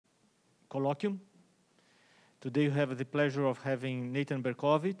Colloquium. Today we have the pleasure of having Nathan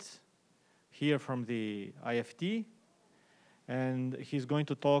Berkovits here from the IFT, and he's going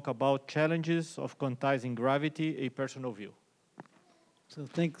to talk about challenges of quantizing gravity, a personal view. So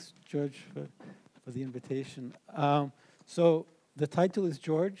thanks, George, for the invitation. So the title is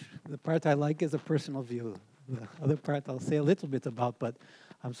George. The part I like is a personal view. The other part I'll say a little bit about, but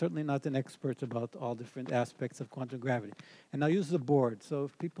I'm certainly not an expert about all different aspects of quantum gravity. And I'll use the board. So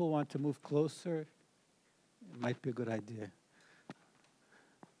if people want to move closer, it might be a good idea.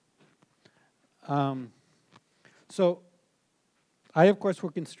 So I, of course,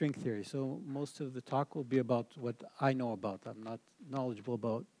 work in string theory. So most of the talk will be about what I know about. I'm not knowledgeable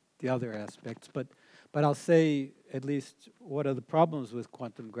about the other aspects. But I'll say at least what are the problems with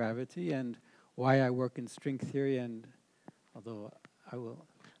quantum gravity and why I work in string theory. And although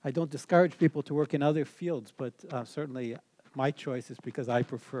I don't discourage people to work in other fields, but certainly my choice is because I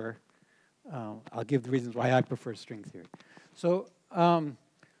prefer, I'll give the reasons why I prefer string theory. So,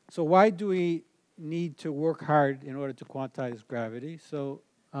 so why do we need to work hard in order to quantize gravity? So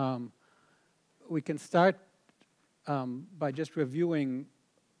we can start by just reviewing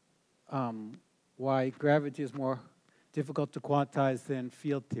why gravity is more difficult to quantize than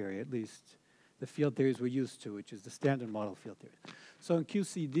field theory, at least the field theories we're used to, which is the standard model field theory. So in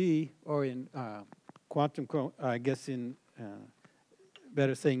QCD, or in quantum, I guess in,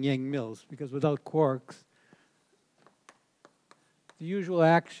 better saying Yang-Mills, because without quarks, the usual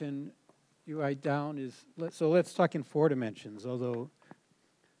action you write down is, so let's talk in 4 dimensions, although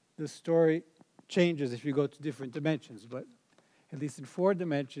the story changes if you go to different dimensions, but at least in 4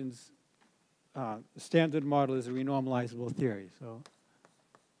 dimensions, the standard model is a renormalizable theory.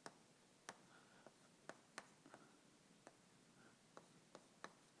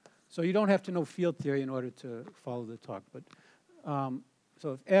 So you don't have to know field theory in order to follow the talk. But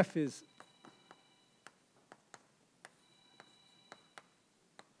so if F is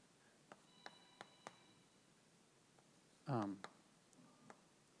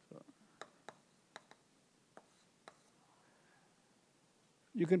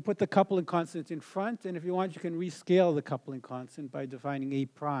you can put the coupling constant in front, and if you want, you can rescale the coupling constant by defining A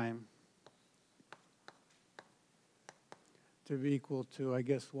prime to be equal to, I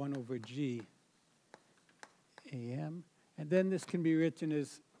guess, 1 over G AM. And then this can be written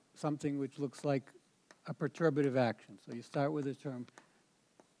as something which looks like a perturbative action. So you start with a term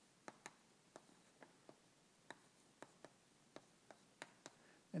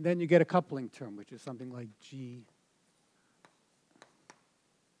and then you get a coupling term, which is something like G.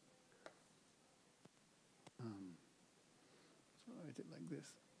 So I write it like this.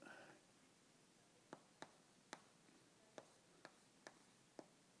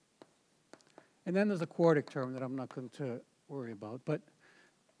 And then there's a quartic term that I'm not going to worry about. But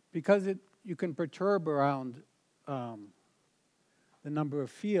because you can perturb around the number of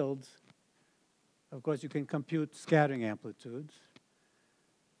fields, of course, you can compute scattering amplitudes.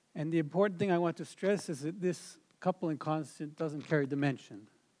 And the important thing I want to stress is that this coupling constant doesn't carry dimension.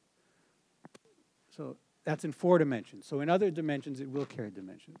 So that's in 4 dimensions. So in other dimensions, it will carry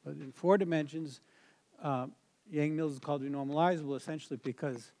dimension. But in 4 dimensions, Yang-Mills is called renormalizable essentially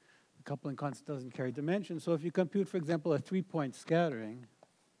because the coupling constant doesn't carry dimension. So if you compute, for example, a 3-point scattering,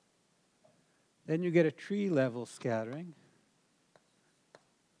 then you get a tree-level scattering.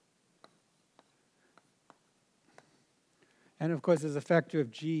 And of course, there's a factor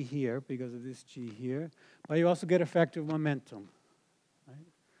of G here because of this G here. But you also get a factor of momentum. Right?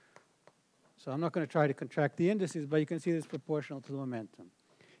 So I'm not going to try to contract the indices, but you can see this proportional to the momentum.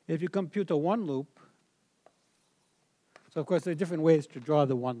 If you compute a 1 loop, so of course there are different ways to draw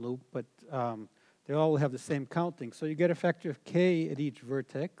the 1 loop, but they all have the same counting. So you get a factor of K at each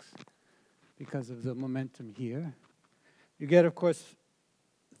vertex because of the momentum here. You get, of course,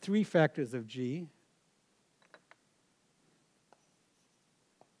 3 factors of G.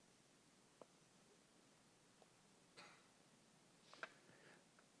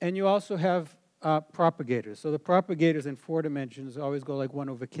 And you also have propagators. So the propagators in 4 dimensions always go like 1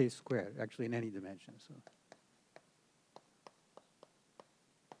 over K squared, actually in any dimension. So.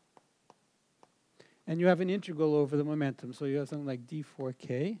 And you have an integral over the momentum. So you have something like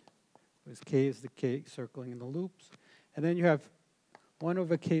d4k, where K is the K circling in the loops. And then you have 1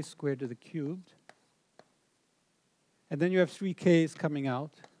 over K squared to the cubed. And then you have 3 Ks coming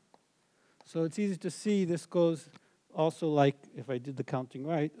out. So it's easy to see this goes also like, if I did the counting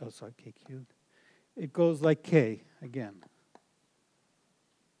right, oh, sorry, K cubed. It goes like K again.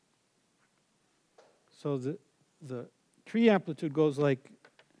 So the tree amplitude goes like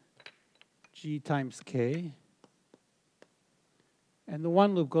G times K. And the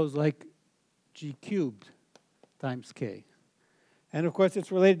 1 loop goes like g cubed times k. And of course,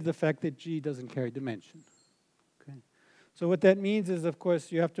 it's related to the fact that g doesn't carry dimension. Okay? So what that means is, of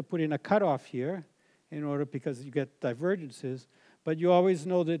course, you have to put in a cutoff here in order, because you get divergences, but you always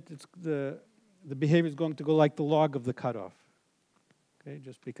know that it's the behavior is going to go like the log of the cutoff. Okay?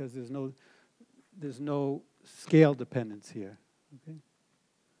 Just because there's no scale dependence here. Okay?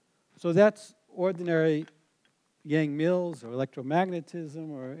 So that's ordinary Yang-Mills or electromagnetism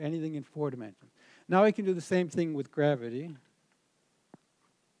or anything in 4 dimensions. Now I can do the same thing with gravity.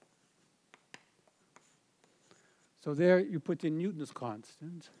 So there you put in Newton's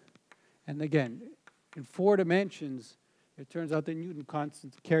constant. And again, in 4 dimensions, it turns out that Newton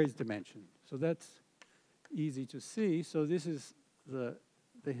constant carries dimension. So that's easy to see. So this is the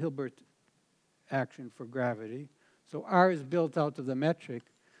Hilbert action for gravity. So R is built out of the metric.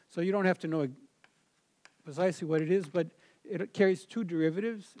 So you don't have to know precisely what it is, but it carries 2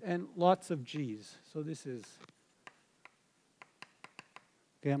 derivatives and lots of g's. So this is,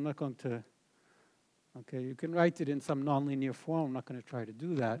 okay, I'm not going to, okay, you can write it in some nonlinear form. I'm not going to try to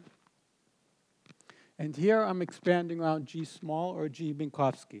do that. And here I'm expanding around g small or g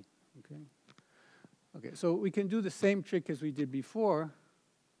Minkowski. Okay? Okay, so we can do the same trick as we did before.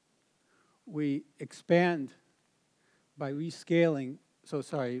 We expand by rescaling. So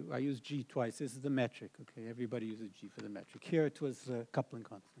sorry, I used g twice. This is the metric. Okay, everybody uses g for the metric. Here it was the coupling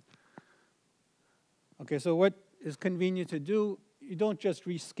constant. Okay, so what is convenient to do, you don't just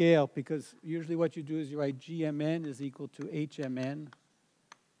rescale, because usually what you do is you write gmn is equal to hmn,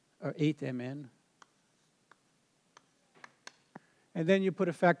 or 8mn. And then you put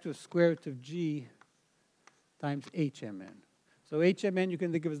a factor of square root of g times hmn. So hmn you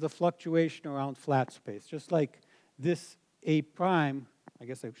can think of as the fluctuation around flat space. Just like this a prime, I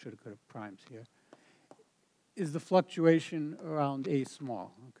guess I should have put primes here, is the fluctuation around a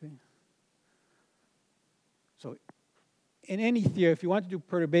small. Okay. So in any theory, if you want to do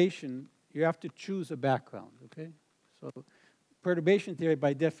perturbation, you have to choose a background. Okay. So perturbation theory,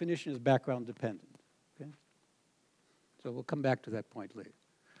 by definition, is background dependent. Okay. So we'll come back to that point later.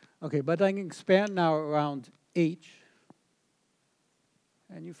 Okay, but I can expand now around h,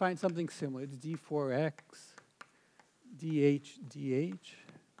 and you find something similar. It's d4x, dh.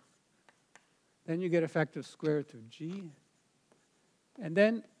 Then you get a factor of square root of g. And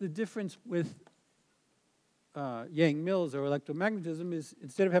then the difference with Yang-Mills or electromagnetism is,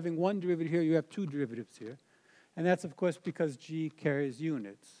 instead of having 1 derivative here, you have 2 derivatives here. And that's, of course, because g carries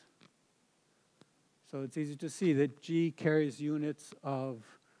units. So it's easy to see that g carries units of,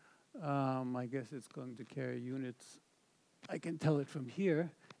 I guess it's going to carry units. I can tell it from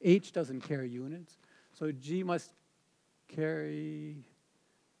here. H doesn't carry units. So g must carry,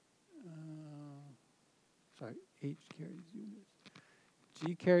 H carries units.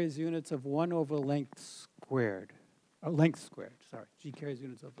 G carries units of 1 over length squared. Or length squared, sorry. G carries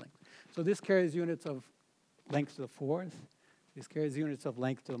units of length. So this carries units of length to the 4th. This carries units of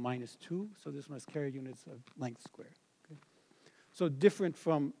length to the -2. So this must carry units of length squared. Okay? So different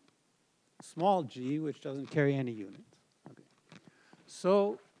from small g, which doesn't carry any units. Okay.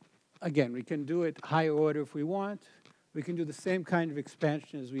 So again, we can do it higher order if we want. We can do the same kind of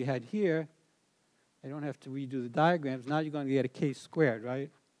expansion as we had here. I don't have to redo the diagrams. Now you're going to get a k squared, right?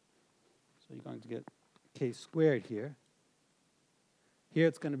 So you're going to get k squared here. Here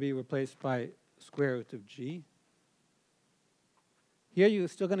it's going to be replaced by square root of g. Here you're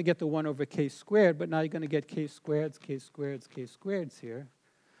still going to get the 1 over k squared, but now you're going to get k squareds, k squareds, k squareds here.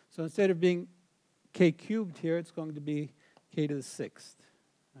 So instead of being k cubed here, it's going to be k to the 6th.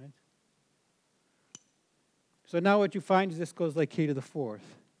 Right? So now what you find is this goes like k to the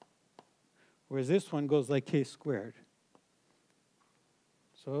 4th, whereas this one goes like k squared.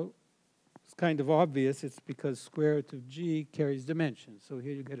 So it's kind of obvious. It's because square root of g carries dimension. So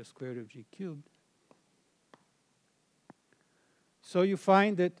here you get a square root of g cubed. So you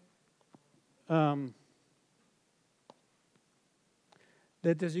find that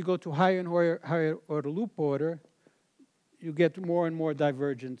that as you go to higher and higher order loop order, you get more and more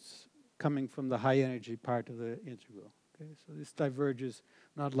divergence coming from the high energy part of the integral. Okay, so this diverges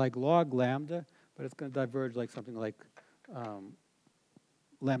not like log lambda, but it's going to diverge like something like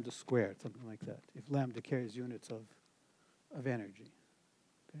lambda squared, something like that, if lambda carries units of energy.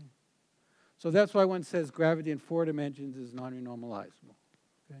 Okay. So that's why one says gravity in 4 dimensions is non-renormalizable.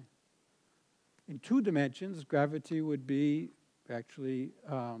 Okay. In 2 dimensions, gravity would be actually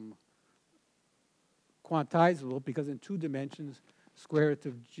quantizable, because in 2 dimensions, square root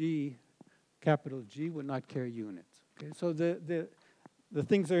of g, capital G, would not carry units. Okay. So the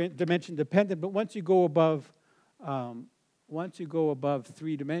things are dimension dependent, but once you go above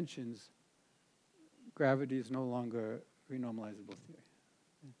 3 dimensions, gravity is no longer a renormalizable theory.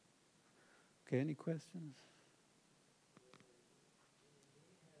 Okay, any questions?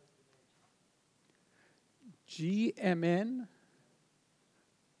 GMN?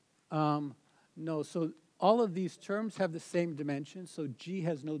 No, so all of these terms have the same dimensions, so G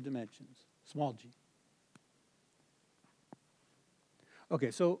has no dimensions, small g. Okay,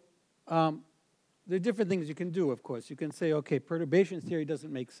 so there are different things you can do, of course. You can say, okay, perturbation theory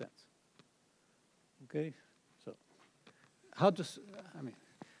doesn't make sense. Okay, so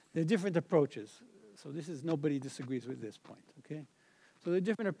there are different approaches. So this is, nobody disagrees with this point, okay? So there are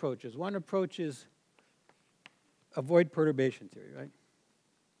different approaches. One approach is avoid perturbation theory, right?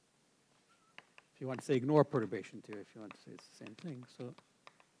 If you want to say ignore perturbation theory, if you want to say it's the same thing.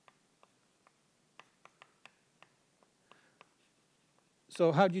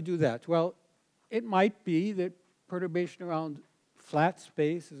 So how do you do that? Well, it might be that perturbation around flat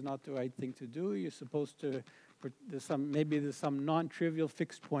space is not the right thing to do. You're supposed to, maybe there's some non-trivial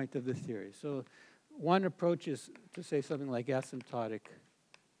fixed point of the theory. So one approach is to say something like asymptotic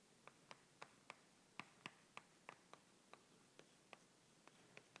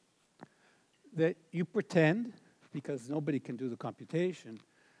that you pretend, because nobody can do the computation,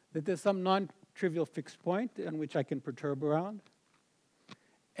 that there's some non-trivial fixed point on which I can perturb around.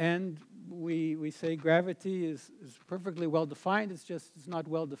 And we say gravity is perfectly well defined. It's just it's not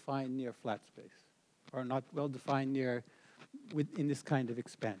well defined near flat space, or not well defined near in this kind of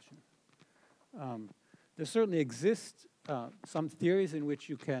expansion. There certainly exist some theories in which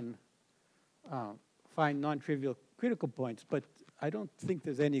you can find non-trivial critical points, but I don't think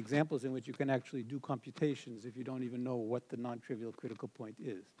there's any examples in which you can actually do computations if you don't even know what the non-trivial critical point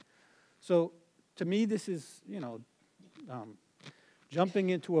is. So to me, this is, jumping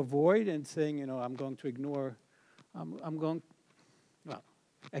into a void and saying, I'm going to ignore, well,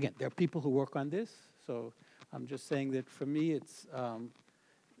 again, there are people who work on this, so I'm just saying that for me, it's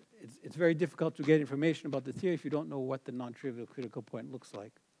very difficult to get information about the theory if you don't know what the non-trivial critical point looks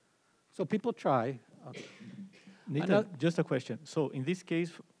like. So people try. Okay. Nathan, just a question. So in this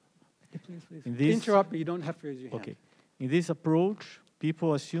case, yeah, please. Interrupt, but you don't have to raise your hand. Okay. In this approach,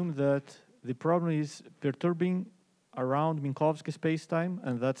 people assume that the problem is perturbing around Minkowski spacetime,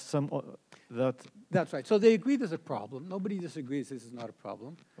 and that's That's right. So they agree there's a problem. Nobody disagrees this is not a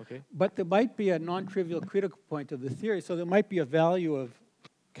problem. Okay. But there might be a non-trivial critical point of the theory. So there might be a value of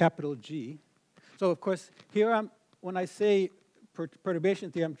capital G. So of course, here when I say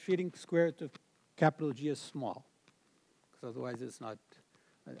perturbation theory, I'm treating square root of capital G as small, because otherwise it's not,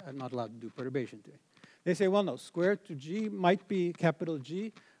 I'm not allowed to do perturbation theory. They say, well, no, square root of G might be capital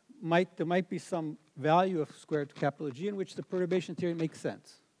G. There might be some value of square root of capital G in which the perturbation theory makes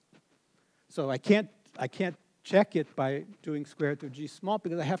sense. So I can't check it by doing square root of G small,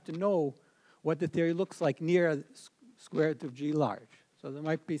 because I have to know what the theory looks like near square root of G large. So there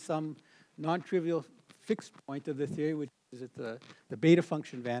might be some non-trivial fixed point of the theory, which is that the beta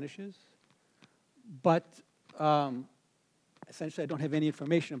function vanishes. But essentially, I don't have any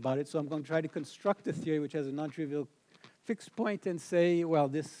information about it, so I'm going to try to construct a theory which has a non-trivial fixed point and say, well,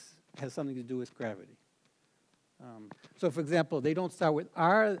 this has something to do with gravity. So for example, they don't start with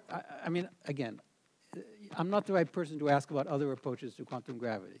R. I mean, again, I'm not the right person to ask about other approaches to quantum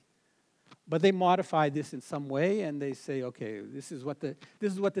gravity. But they modify this in some way, and they say, okay, this is what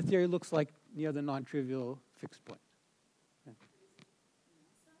the theory looks like near the non-trivial fixed point. Okay.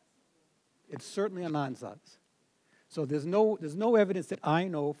 It's certainly a non-Satz. So there's no evidence that I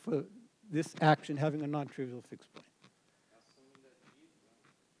know for this action having a non-trivial fixed point.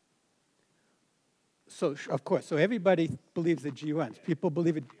 So of course, so everybody believes that G runs. People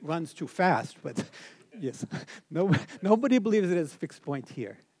believe it runs too fast, but yes, nobody believes it has a fixed point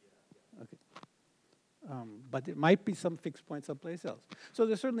here. Okay. But it might be some fixed point someplace else. So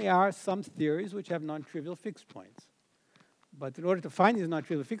there certainly are some theories which have non-trivial fixed points. But in order to find these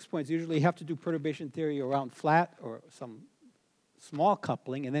non-trivial fixed points, usually you have to do perturbation theory around flat or some small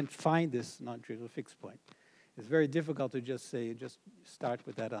coupling and then find this non-trivial fixed point. It's very difficult to just say, just start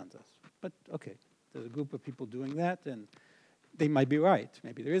with that ansatz. But okay, there's a group of people doing that, and they might be right.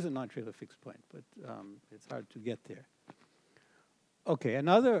 Maybe there is a non-trivial fixed point, but it's hard to get there. Okay,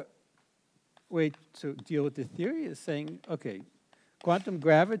 another way to deal with the theory is saying, okay, quantum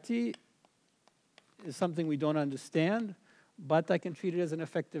gravity is something we don't understand, but I can treat it as an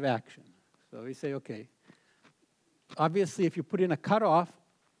effective action. So we say, okay, obviously if you put in a cutoff,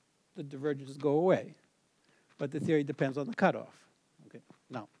 the divergences go away. But the theory depends on the cutoff. Okay.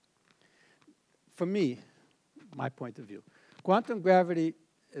 Now, for me, my point of view, quantum gravity,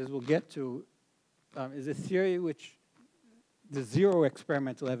 as we'll get to, is a theory which there's zero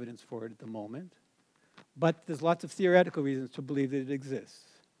experimental evidence for it at the moment. but there's lots of theoretical reasons to believe that it exists.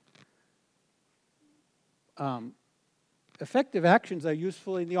 Effective actions are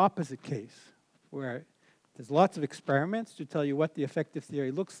useful in the opposite case, where there's lots of experiments to tell you what the effective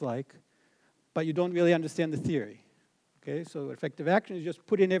theory looks like, but you don't really understand the theory. Okay, so effective action is just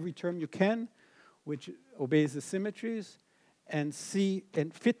put in every term you can, which obeys the symmetries, and see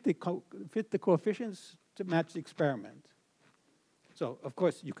and fit the coefficients to match the experiment. So, of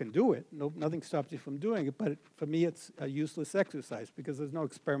course, you can do it. Nothing stops you from doing it, but for me, it's a useless exercise because there's no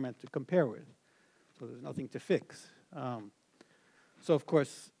experiment to compare with. So there's nothing to fix. So, of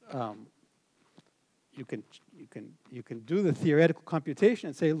course, you can do the theoretical computation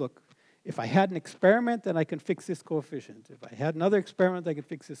and say, look, if I had an experiment, then I can fix this coefficient. If I had another experiment, I can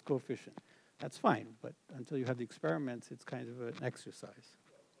fix this coefficient. That's fine, but until you have the experiments, it's kind of an exercise.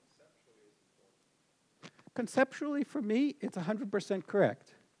 Conceptually, for me, it's 100%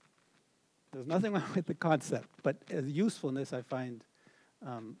 correct. There's nothing wrong with the concept, but as usefulness, I find,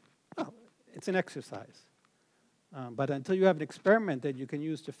 well, it's an exercise. But until you have an experiment that you can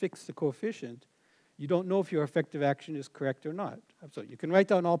use to fix the coefficient, you don't know if your effective action is correct or not. So you can write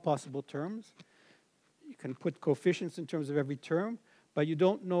down all possible terms. You can put coefficients in terms of every term, but you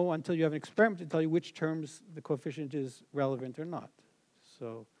don't know until you have an experiment to tell you which terms the coefficient is relevant or not.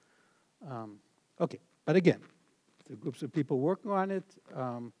 So, okay. But again, there are groups of people working on it,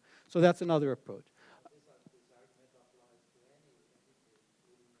 so that's another approach.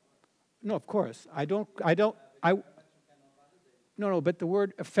 No, of course. No, but the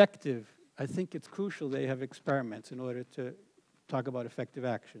word effective, I think it's crucial they have experiments in order to talk about effective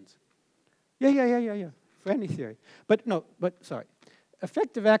actions. Yeah, for any theory. But sorry.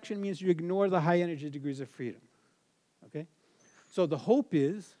 Effective action means you ignore the high energy degrees of freedom, okay? So the hope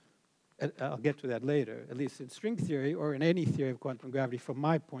is, I'll get to that later, at least in string theory or in any theory of quantum gravity from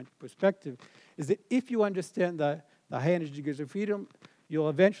my perspective, is that if you understand the high energy degrees of freedom, you'll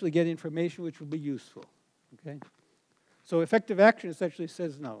eventually get information which will be useful, okay? So effective action essentially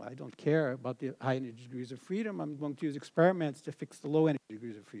says, no, I don't care about the high energy degrees of freedom. I'm going to use experiments to fix the low energy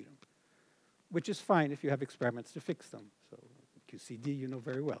degrees of freedom, which is fine if you have experiments to fix them. So QCD, you know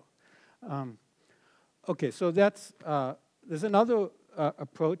very well. Okay, so that's, there's another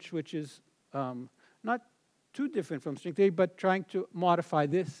approach which is not too different from string theory, but trying to modify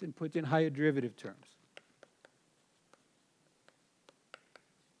this and put in higher derivative terms.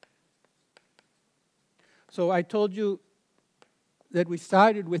 So I told you that we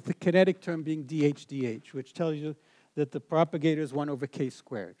started with the kinetic term being dH, which tells you that the propagator is 1 over k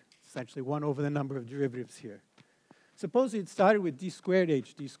squared, essentially 1 over the number of derivatives here. Suppose it started with d squared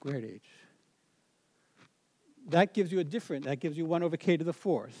h. That gives you that gives you 1 over k to the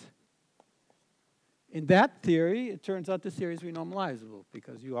 4th. In that theory, it turns out the theory is renormalizable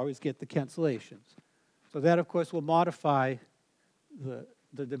because you always get the cancellations. So that, of course, will modify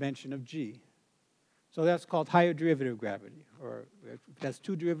the dimension of g. So that's called higher derivative gravity, or if it has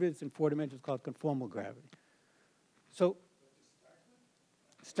 2 derivatives in 4 dimensions, it's called conformal gravity. So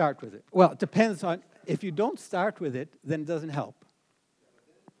start with it. Well, it depends on, if you don't start with it, then it doesn't help.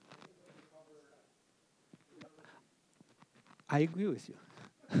 I agree with you.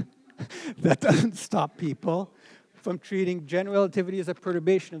 That doesn't stop people from treating general relativity as a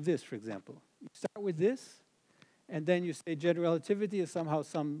perturbation of this, for example. You start with this, and then you say general relativity is somehow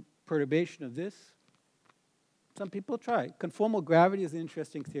some perturbation of this. Some people try. Conformal gravity is an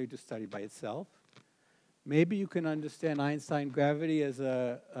interesting theory to study by itself. Maybe you can understand Einstein gravity as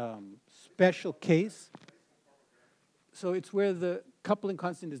a special case. So it's where the coupling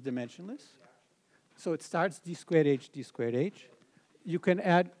constant is dimensionless. So it starts d squared h. You can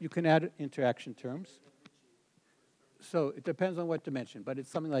add interaction terms. So it depends on what dimension, but it's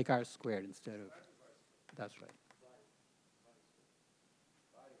something like r squared instead of. That's right.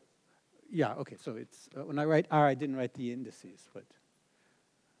 Yeah, okay, so it's, when I write R, I didn't write the indices, but.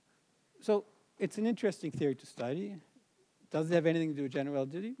 So it's an interesting theory to study. Does it have anything to do with general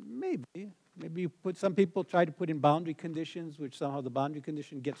relativity? Maybe. Maybe some people try to put in boundary conditions, which somehow the boundary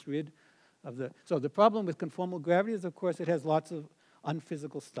condition gets rid of the. So the problem with conformal gravity is, of course, it has lots of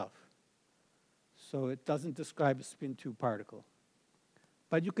unphysical stuff. So it doesn't describe a spin 2 particle.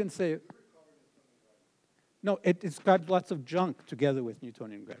 But you can say, no, it describes lots of junk together with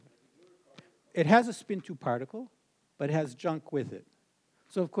Newtonian gravity. It has a spin 2 particle, but it has junk with it.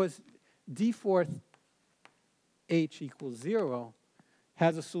 So, of course, d4th h equals 0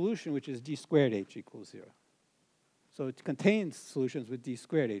 has a solution which is d squared h equals 0. So it contains solutions with d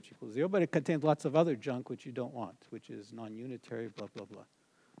squared h equals 0, but it contains lots of other junk which you don't want, which is non-unitary, blah, blah, blah.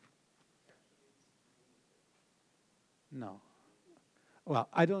 No. Well,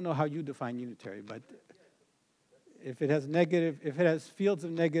 I don't know how you define unitary, but If it has fields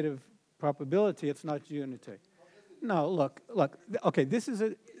of negative probability, it's not unitary. No, look. Okay,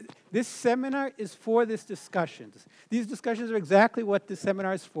 this seminar is for these discussions. These discussions are exactly what this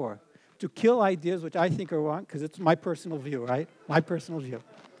seminar is for, to kill ideas which I think are wrong, because it's my personal view, right? My personal view.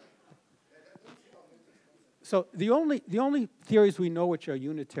 So the only theories we know which are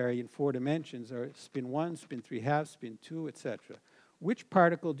unitary in 4 dimensions are spin 1, spin 3/2, spin 2, etc. Which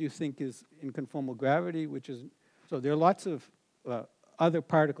particle do you think is in conformal gravity? So there are lots of other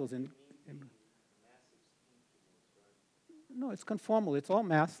particles in. No, it's conformal. It's all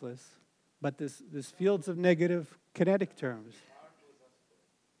massless, but there's fields of negative kinetic terms.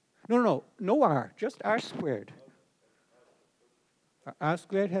 No R, just R squared. R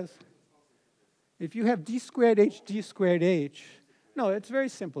squared has. If you have d squared h, no, it's very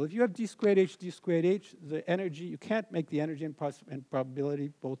simple. If you have d squared h, the energy, you can't make the energy and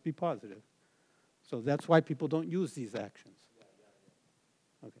probability both be positive. So that's why people don't use these actions.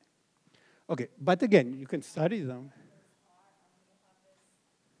 Okay, but again, you can study them.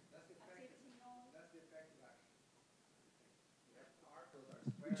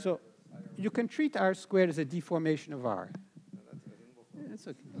 So you can treat R squared as a deformation of R. It's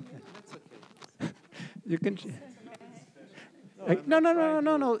okay. That's okay. You can.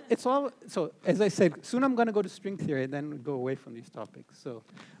 No. It's all. So as I said, soon I'm going to go to string theory and then go away from these topics. So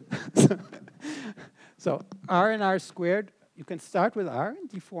R and R squared, you can start with R and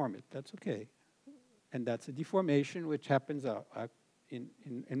deform it. That's okay. And that's a deformation which happens in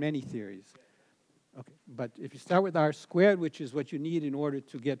many theories. Okay, but if you start with R squared, which is what you need in order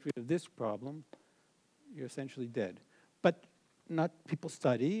to get rid of this problem, you're essentially dead. But not people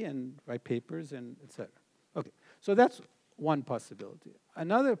study and write papers and etc. Okay, so that's one possibility.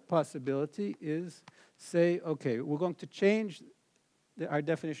 Another possibility is say, okay, we're going to change our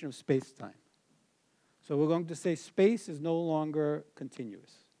definition of space-time. So we're going to say space is no longer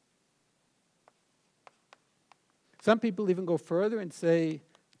continuous. Some people even go further and say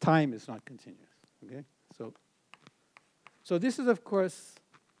time is not continuous. Okay, so this is, of course,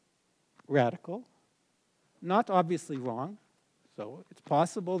 radical, not obviously wrong. So it's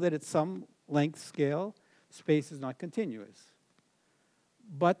possible that at some length scale, space is not continuous.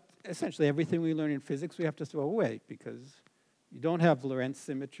 But essentially, everything we learn in physics, we have to throw away because you don't have Lorentz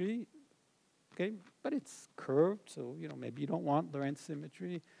symmetry, okay? But it's curved, so maybe you don't want Lorentz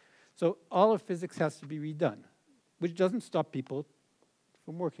symmetry. So all of physics has to be redone, which doesn't stop people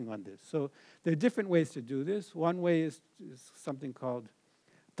from working on this. So there are different ways to do this. One way is something called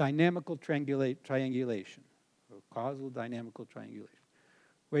dynamical triangulation, or causal dynamical triangulation,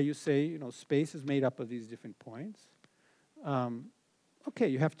 where you say, space is made up of these different points. Okay,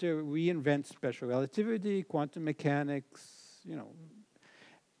 you have to reinvent special relativity, quantum mechanics,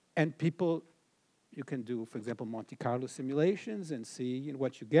 and people, you can do, for example, Monte Carlo simulations and see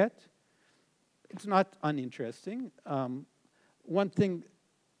what you get. It's not uninteresting. One thing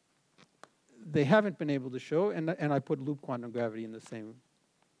they haven't been able to show, and I put loop quantum gravity in the same.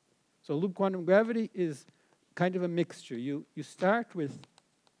 So loop quantum gravity is kind of a mixture. You start with,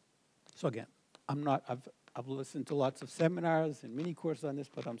 so again, I've listened to lots of seminars and mini courses on this,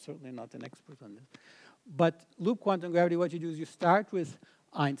 but I'm certainly not an expert on this. But loop quantum gravity, what you do is you start with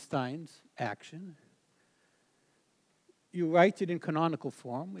Einstein's action. You write it in canonical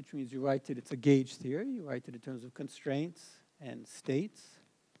form, which means you write it, it's a gauge theory. You write it in terms of constraints and states.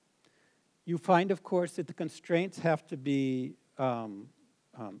 You find, of course, that the constraints have to be, what's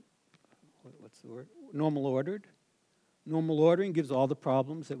the word? Normal ordered. Normal ordering gives all the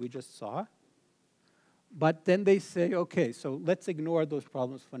problems that we just saw. But then they say, okay, so let's ignore those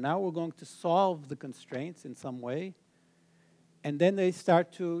problems for now. We're going to solve the constraints in some way. And then they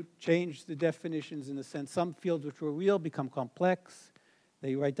start to change the definitions in the sense some fields which were real become complex.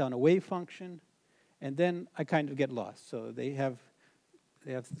 They write down a wave function. And then I kind of get lost. So they have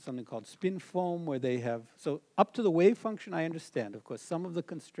something called spin foam where they have, so up to the wave function I understand. Of course, some of the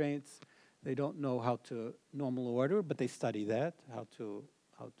constraints, they don't know how to normal order, but they study that, how to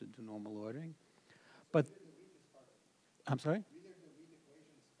do normal ordering. But, I'm sorry?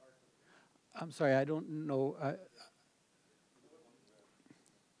 I'm sorry, I don't know.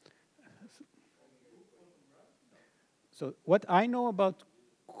 So what I know about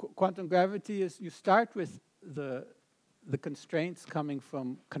quantum gravity is you start with the constraints coming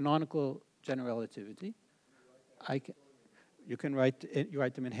from canonical general relativity. You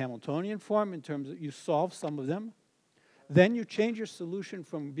write them in Hamiltonian form in terms of you solve some of them. Then you change your solution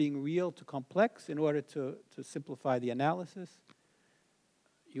from being real to complex in order to simplify the analysis.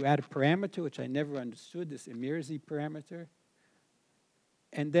 You add a parameter, which I never understood, this Emirzi parameter.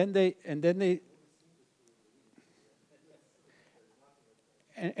 And then they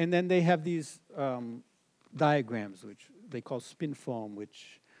and then they have these diagrams, which they call spin foam,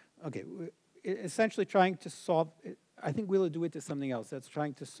 which, okay, essentially trying to solve, I think we'll do it to something else. That's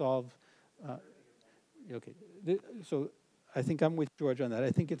trying to solve, okay, so I think I'm with George on that.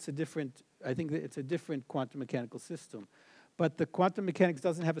 I think it's a different, quantum mechanical system. But the quantum mechanics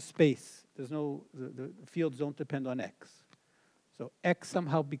doesn't have a space. There's no, the fields don't depend on X. So X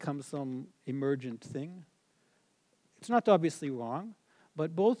somehow becomes some emergent thing. It's not obviously wrong,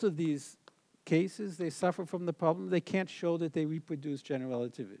 but both of these cases, they suffer from the problem they can't show that they reproduce general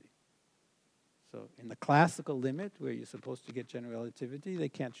relativity. So in the classical limit, where you're supposed to get general relativity, they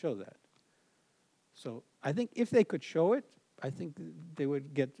can't show that. So I think if they could show it, I think they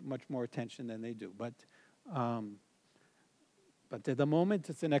would get much more attention than they do. But at the moment,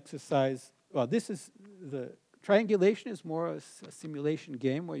 it's an exercise. Well, this is the triangulation is more a simulation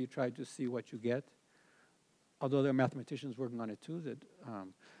game where you try to see what you get. Although there are mathematicians working on it too.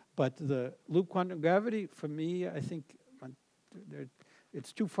 But the loop quantum gravity, for me, I think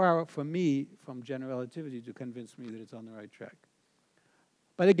it's too far for me from general relativity to convince me that it's on the right track.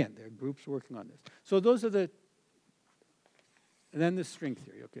 But again, there are groups working on this. So those are the, and then the string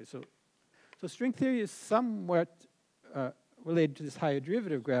theory. Okay, so string theory is somewhat related to this higher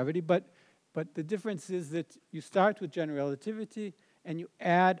derivative gravity, but the difference is that you start with general relativity and you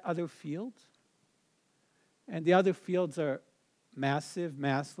add other fields. And the other fields are massive,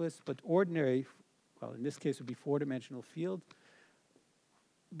 massless, but ordinary, well, in this case, it would be four-dimensional field.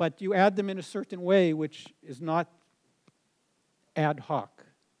 But you add them in a certain way, which is not ad hoc,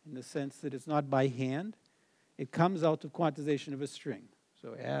 in the sense that it's not by hand. It comes out of quantization of a string.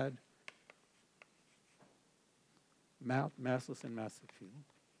 So add massless and massive field.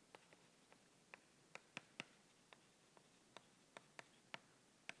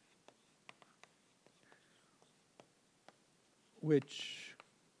 Which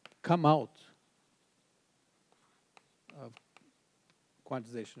come out of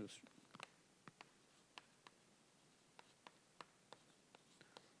quantization of.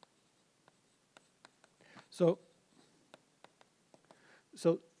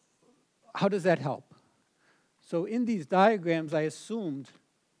 So how does that help? So in these diagrams, I assumed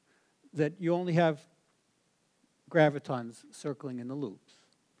that you only have gravitons circling in the loops.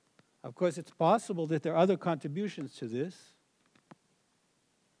 Of course, it's possible that there are other contributions to this.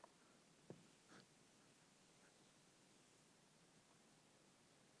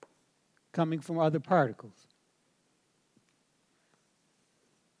 Coming from other particles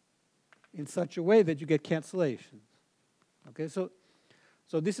in such a way that you get cancellations. Okay, so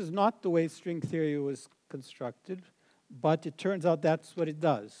this is not the way string theory was constructed, but it turns out that's what it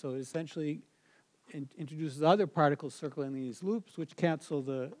does. So it essentially introduces other particles circling these loops which cancel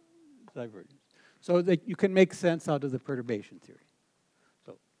the divergence. So that you can make sense out of the perturbation theory.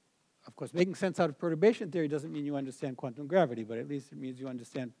 So, of course, making sense out of perturbation theory doesn't mean you understand quantum gravity, but at least it means you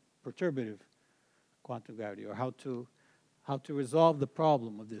understand perturbative quantum gravity, or how to resolve the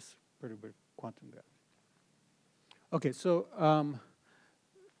problem of this perturbative quantum gravity. Okay, so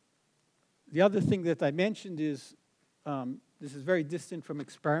the other thing that I mentioned is this is very distant from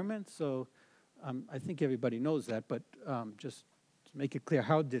experiments, so I think everybody knows that, but just to make it clear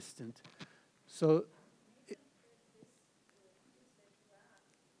how distant. So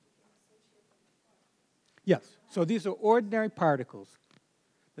yes, so these are ordinary particles.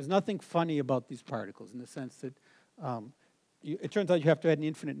 There's nothing funny about these particles in the sense that it turns out you have to add an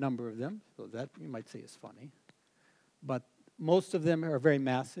infinite number of them, so that you might say is funny. But most of them are very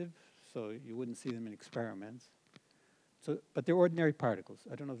massive, so you wouldn't see them in experiments. So, but they're ordinary particles.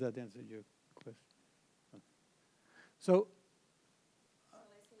 I don't know if that answered your question. Okay. So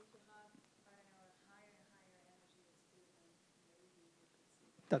let's say if you have, I don't know, a higher and higher energy speed, then maybe you could see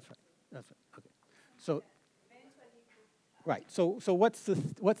them. that's right. That's right. Okay. So Eventually you could right. So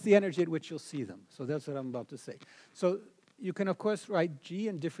what's the energy at which you'll see them? So that's what I'm about to say. So you can of course write G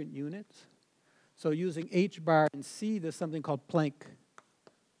in different units. So using H bar and C, there's something called Planck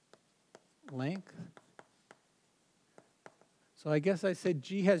length. So I guess I said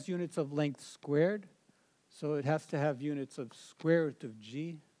G has units of length squared. So it has to have units of square root of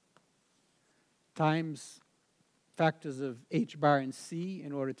G times factors of H bar and C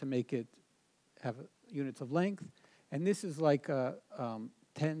in order to make it have units of length. And this is like 10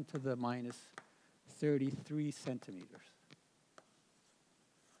 to the minus 33 centimeters.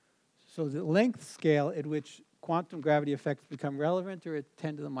 So the length scale at which quantum gravity effects become relevant are at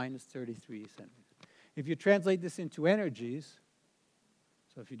 10 to the minus 33 centimeters. If you translate this into energies,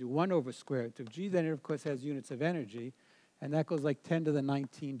 so if you do 1 over square root of G, then it of course has units of energy, and that goes like 10 to the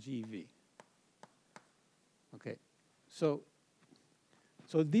 19 GeV. Okay, so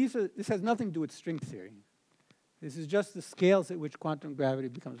So this has nothing to do with string theory. This is just the scales at which quantum gravity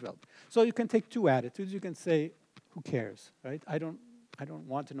becomes relevant. So you can take two attitudes. You can say, who cares, right? I don't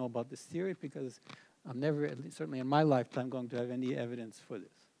want to know about this theory because I'm never, at least certainly in my lifetime, going to have any evidence for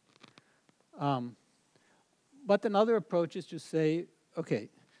this. But another approach is to say, okay,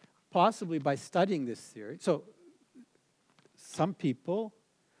 possibly by studying this theory, so some people,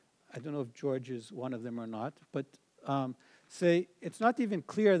 I don't know if George is one of them or not, but say it's not even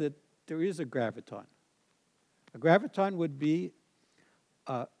clear that there is a graviton. A graviton would be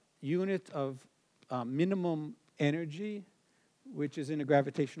a unit of minimum energy which is in a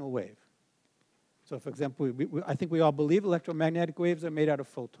gravitational wave. So for example, I think we all believe electromagnetic waves are made out of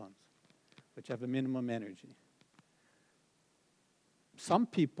photons, which have a minimum energy. Some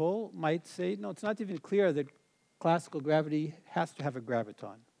people might say, no, it's not even clear that classical gravity has to have a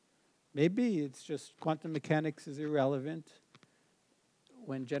graviton. Maybe it's just quantum mechanics is irrelevant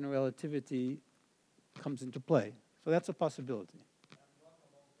when general relativity comes into play. So that's a possibility.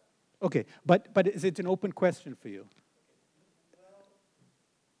 Okay, but is it an open question for you? Well,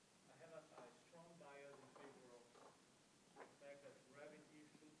 I have a strong bias in favor of the fact that gravity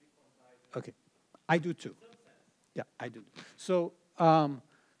should be quantized. Okay, I do too. In some sense. Yeah, I do. So,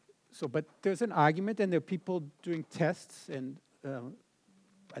 but there's an argument, and there are people doing tests, and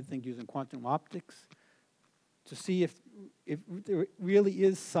I think using quantum optics to see if there really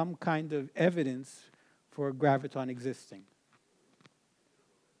is some kind of evidence for a graviton existing.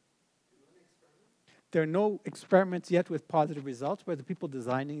 There are no experiments yet with positive results, but the people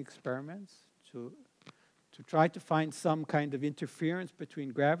designing experiments to try to find some kind of interference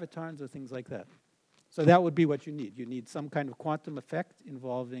between gravitons or things like that. So that would be what you need. You need some kind of quantum effect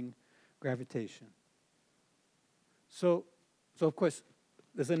involving gravitation. So of course,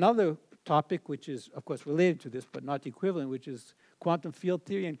 there's another topic which is, of course, related to this, but not equivalent, which is quantum field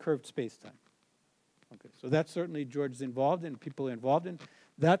theory and curved spacetime. Okay, so that's certainly George is involved in, people are involved in.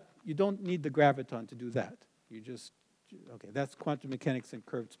 That, you don't need the graviton to do that. You just, okay, that's quantum mechanics and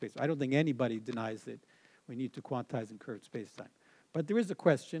curved space. I don't think anybody denies that we need to quantize in curved spacetime. But there is a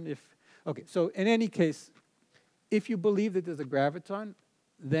question if, okay, so in any case, if you believe that there's a graviton,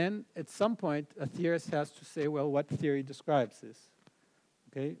 then at some point a theorist has to say, well, what theory describes this?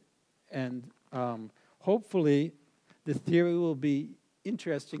 Okay, and hopefully the theory will be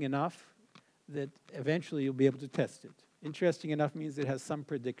interesting enough that eventually you'll be able to test it. Interesting enough means it has some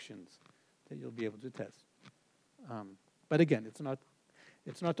predictions that you'll be able to test. But again, it's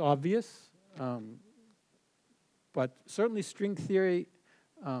not obvious. But certainly string theory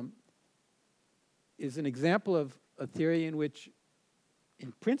is an example of a theory in which,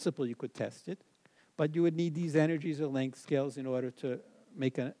 in principle, you could test it, but you would need these energies or length scales in order to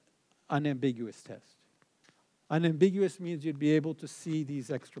make an unambiguous test. Unambiguous means you'd be able to see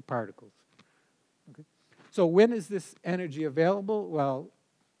these extra particles. Okay? So when is this energy available? Well,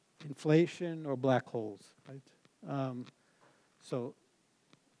 inflation or black holes, right? So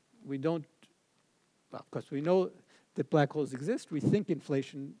we don't, well, of course, we know that black holes exist. We think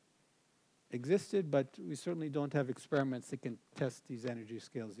inflation existed, but we certainly don't have experiments that can test these energy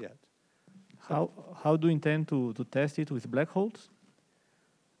scales yet. How do you intend to test it with black holes?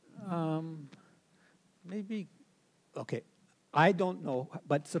 Maybe, okay, I don't know,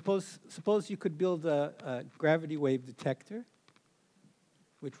 but suppose you could build a gravity wave detector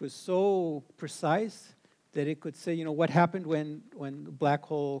which was so precise that it could say, what happened when the black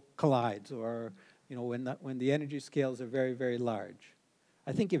hole collides, or when the energy scales are very, very large.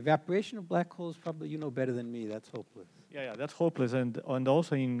 I think evaporation of black holes, probably you know better than me, that's hopeless. Yeah, that's hopeless. And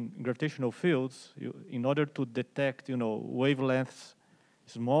also in gravitational fields, in order to detect, wavelengths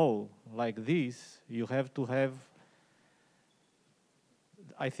small like this, you have to have,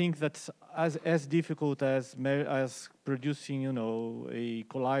 I think that's as difficult as producing, a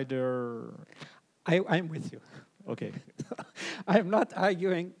collider. I'm with you. Okay. I'm not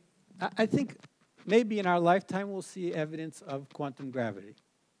arguing. I think maybe in our lifetime we'll see evidence of quantum gravity.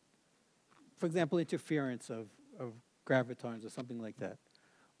 For example, interference of gravitons or something like that.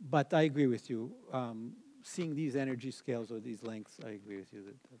 But I agree with you. Seeing these energy scales or these lengths, I agree with you.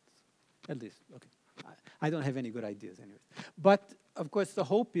 That's at least, okay. I don't have any good ideas anyways. But, of course, the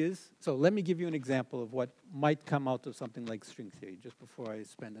hope is, so let me give you an example of what might come out of something like string theory, just before I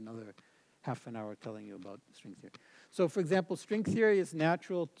spend another half an hour telling you about string theory. So, for example, string theory is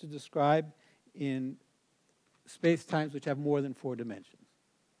natural to describe in space-times which have more than 4 dimensions.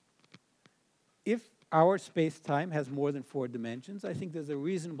 If our space-time has more than 4 dimensions, I think there's a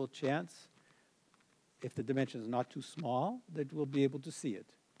reasonable chance, if the dimension is not too small, that we'll be able to see it.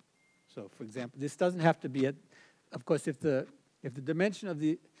 So, for example, this doesn't have to be of course, if the If the dimension of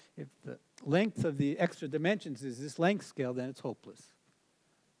the, if the length of the extra dimensions is this length scale, then it's hopeless.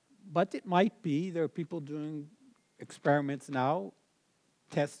 But it might be. There are people doing experiments now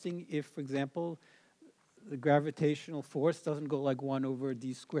testing if, for example, the gravitational force doesn't go like 1 over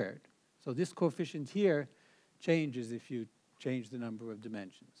d squared. So this coefficient here changes if you change the number of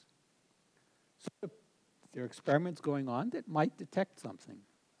dimensions. So there are experiments going on that might detect something.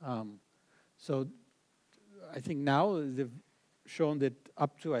 So I think now they've shown that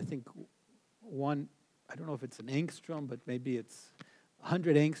up to, I think, I don't know if it's an angstrom, but maybe it's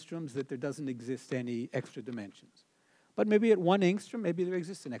 100 angstroms, that there doesn't exist any extra dimensions. But maybe at 1 angstrom, maybe there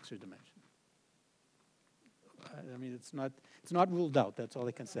exists an extra dimension. I mean, it's not ruled out. That's all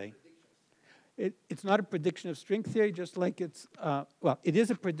I can say. It's not a prediction of string theory, just like it's, well, it is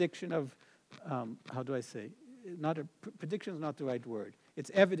a prediction of, how do I say? Prediction is not the right word.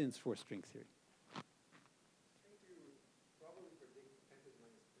 It's evidence for string theory.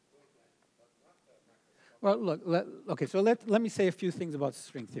 Well, look, okay, so let me say a few things about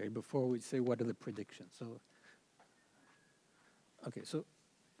string theory before we say what are the predictions. So, okay, so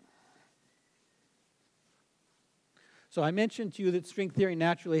I mentioned to you that string theory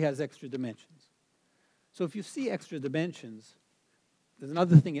naturally has extra dimensions. So if you see extra dimensions, there's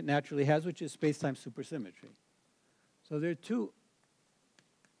another thing it naturally has, which is space-time supersymmetry. So there are two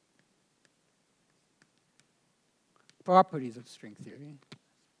properties of string theory,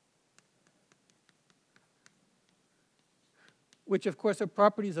 which of course are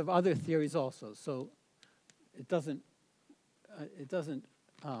properties of other theories also. So it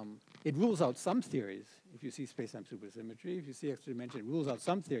rules out some theories. If you see space-time supersymmetry, if you see extra dimension, it rules out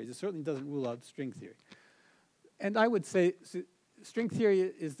some theories. It certainly doesn't rule out string theory. And I would say string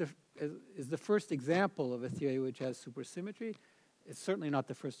theory is the first example of a theory which has supersymmetry. It's certainly not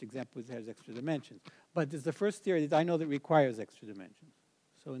the first example which has extra dimensions. But it's the first theory that I know that requires extra dimensions.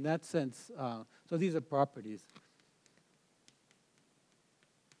 So in that sense, so these are properties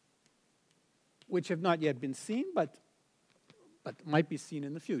which have not yet been seen, but might be seen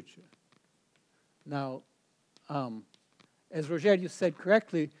in the future. Now, as Roger, you said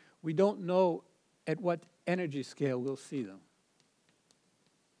correctly, we don't know at what energy scale we'll see them.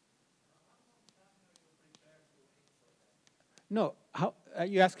 No, how, are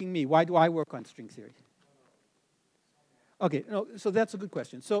you asking me, why do I work on string theory? Okay, no, so that's a good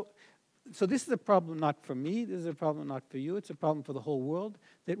question. So this is a problem not for me, this is a problem not for you, it's a problem for the whole world,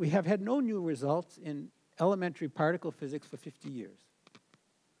 that we have had no new results in elementary particle physics for 50 years.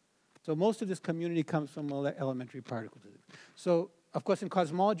 So most of this community comes from elementary particle physics. So, of course, in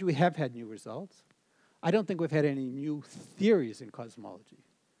cosmology, we have had new results. I don't think we've had any new theories in cosmology.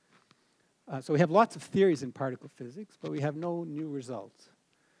 So we have lots of theories in particle physics, but we have no new results.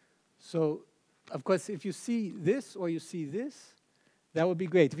 So, of course, if you see this or you see this, that would be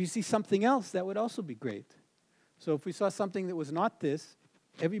great. If you see something else, that would also be great. So if we saw something that was not this,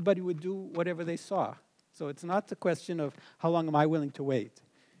 everybody would do whatever they saw. So it's not the question of how long am I willing to wait.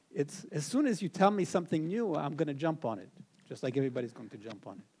 It's as soon as you tell me something new, I'm going to jump on it, just like everybody's going to jump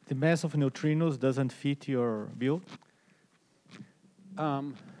on it. The mass of neutrinos doesn't fit your view?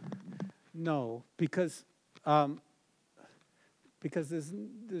 No, because there's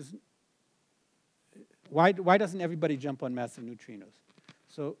why doesn't everybody jump on massive neutrinos?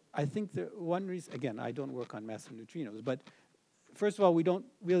 So I think the one reason, again, I don't work on massive neutrinos, but first of all, we don't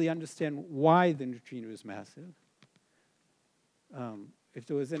really understand why the neutrino is massive. If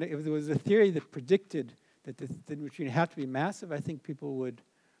there was a theory that predicted that the neutrino had to be massive, I think people would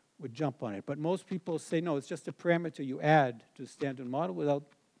jump on it. But most people say, no, it's just a parameter you add to the standard model without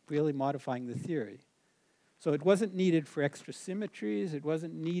really modifying the theory. So it wasn't needed for extra symmetries. It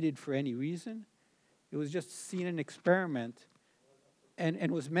wasn't needed for any reason. It was just seen in an experiment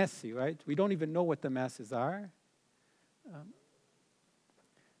and was messy, right? We don't even know what the masses are.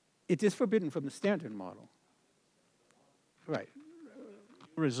 It is forbidden from the standard model. Right.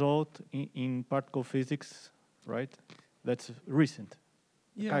 Result in particle physics, right? That's recent,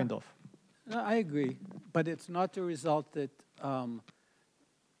 Yeah. kind of. No, I agree, but it's not the result that,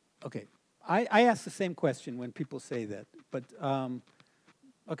 okay, I ask the same question when people say that, but,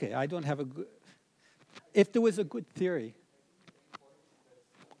 okay, I don't have a good, if there was a good theory.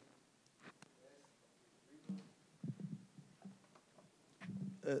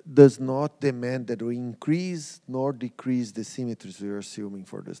 Does not demand that we increase nor decrease the symmetries we are assuming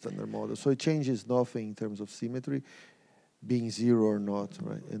for the standard model. So it changes nothing in terms of symmetry, being zero or not,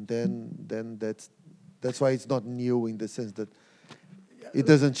 right? And then that's why it's not new in the sense that it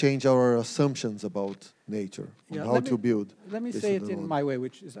doesn't change our assumptions about nature, on how to build. Let me the say it standard in model. my way,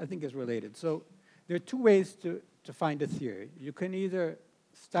 which is, I think is related. So there are two ways to find a theory. You can either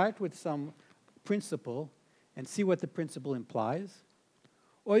start with some principle and see what the principle implies,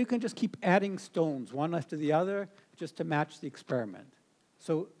 or you can just keep adding stones, one after the other, just to match the experiment.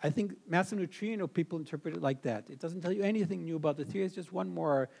 So I think mass and neutrino, people interpret it like that. It doesn't tell you anything new about the theory. It's just one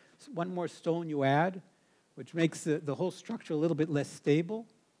more stone you add, which makes the whole structure a little bit less stable.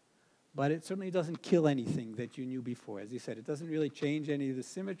 But it certainly doesn't kill anything that you knew before. As you said, it doesn't really change any of the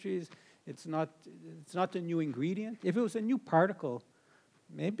symmetries. It's not a new ingredient. If it was a new particle,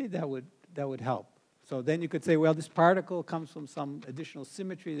 maybe that would help. So then you could say, well, this particle comes from some additional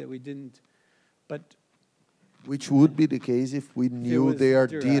symmetry that we didn't, but... Which would be the case if we knew they are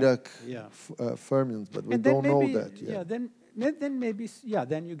Dirac fermions, but we don't know that yet. Yeah, then maybe,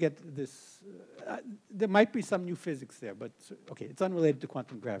 then you get this, there might be some new physics there, but, okay, it's unrelated to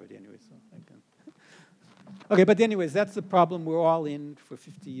quantum gravity anyway, so I can. Okay, but anyways, that's the problem we're all in for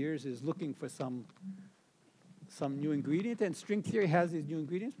 50 years, is looking for some new ingredient, and string theory has these new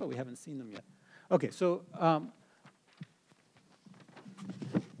ingredients, but we haven't seen them yet. Okay, so,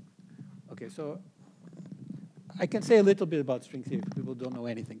 I can say a little bit about string theory if people don't know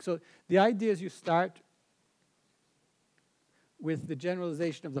anything. So the idea is you start with the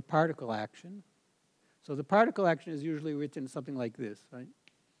generalization of the particle action. So the particle action is usually written something like this, right?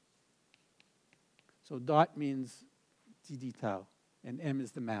 So dot means d tau, and m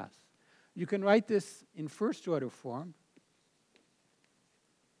is the mass. You can write this in first order form.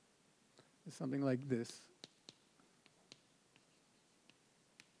 Something like this.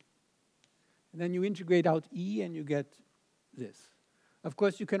 And then you integrate out E and you get this. Of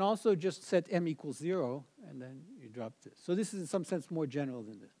course, you can also just set m equals 0 and then you drop this. So this is in some sense more general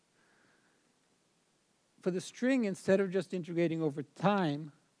than this. For the string, instead of just integrating over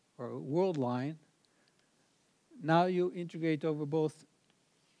time or world line, now you integrate over both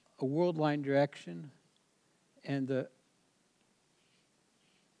a world line direction and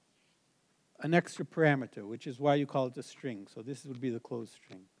an extra parameter, which is why you call it a string. So this would be the closed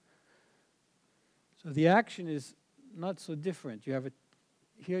string. So the action is not so different. You have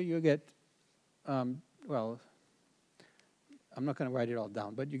here you get, well, I'm not going to write it all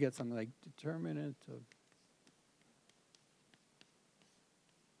down, but you get something like determinant of.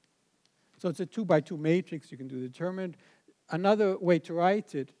 So it's a 2x2 matrix. You can do determinant. Another way to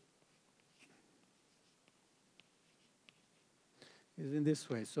write it is in this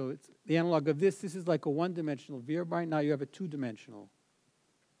way. So it's the analog of this. This is like a one-dimensional Vierbein. Now you have a two-dimensional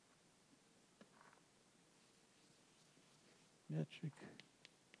metric.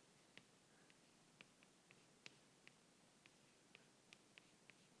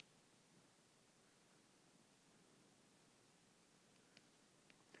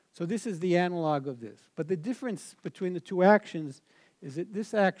 So this is the analog of this. But the difference between the two actions is that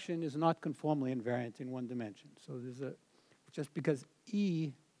this action is not conformally invariant in one dimension. So there's just because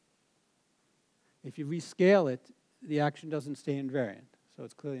E, if you rescale it, the action doesn't stay invariant. So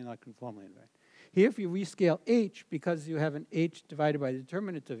it's clearly not conformally invariant. Here, if you rescale H, because you have an H divided by the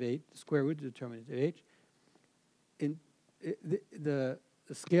determinant of H, the square root of the determinant of H, the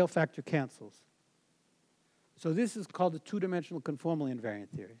scale factor cancels. So this is called the two-dimensional conformally invariant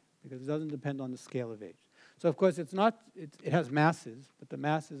theory, because it doesn't depend on the scale of H. So of course, it has masses, but the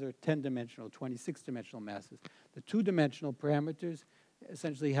masses are 10-dimensional, 26-dimensional masses. The two-dimensional parameters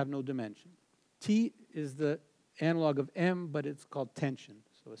essentially have no dimension. T is the analog of M, but it's called tension.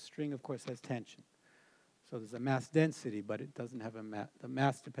 So a string, of course, has tension. So there's a mass density, but it doesn't have a mass. The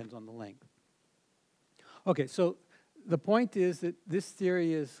mass depends on the length. Okay, so the point is that this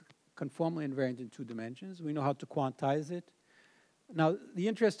theory is conformally invariant in two dimensions. We know how to quantize it. Now, the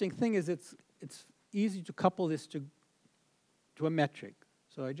interesting thing is it's easy to couple this to a metric.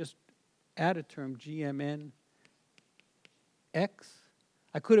 So I just add a term, GMN X.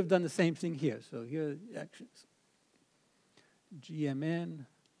 I could have done the same thing here. So here are the actions. GMN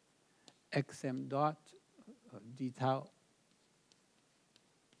XM dot d tau.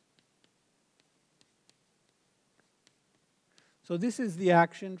 So this is the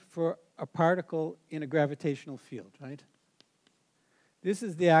action for a particle in a gravitational field, right? This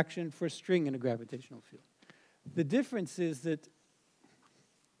is the action for a string in a gravitational field. The difference is that,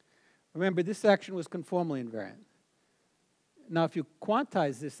 remember, this action was conformally invariant. Now, if you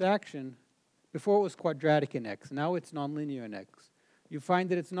quantize this action, before it was quadratic in X, now it's nonlinear in X, you find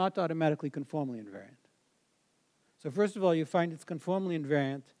that it's not automatically conformally invariant. So first of all, you find it's conformally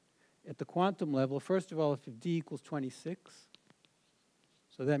invariant at the quantum level. First of all, if d equals 26,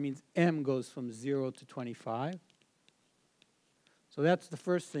 so that means m goes from 0 to 25. So that's the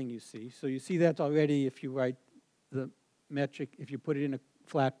first thing you see. So you see that already if you write the metric, if you put it in a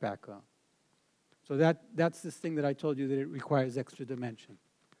flat background. So that's this thing that I told you that it requires extra dimension.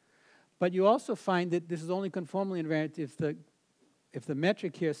 But you also find that this is only conformally invariant if the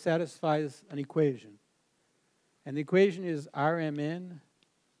metric here satisfies an equation. And the equation is Rmn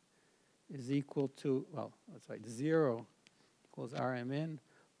is equal to, well, that's right, 0 equals Rmn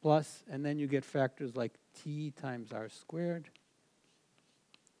plus, and then you get factors like T times R squared,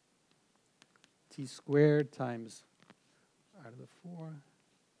 T squared times R to the 4.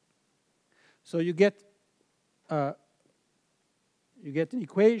 So you get an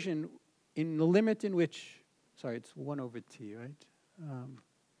equation in the limit in which, sorry, it's 1 over T, right?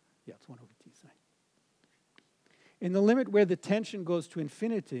 Yeah, it's 1 over T, sorry. In the limit where the tension goes to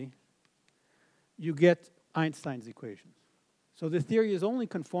infinity, you get Einstein's equations. So the theory is only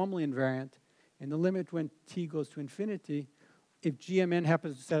conformally invariant in the limit when T goes to infinity if GMN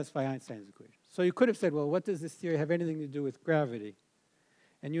happens to satisfy Einstein's equation. So you could have said, well, what does this theory have anything to do with gravity?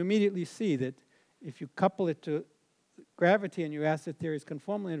 And you immediately see that if you couple it to gravity and you ask the theory is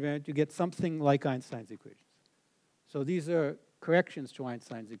conformally invariant, you get something like Einstein's equations. So these are corrections to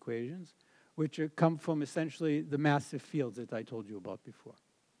Einstein's equations, which come from essentially the massive fields that I told you about before.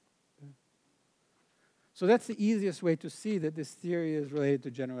 Okay. So that's the easiest way to see that this theory is related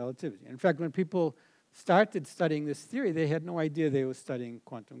to general relativity. In fact, when people started studying this theory, they had no idea they were studying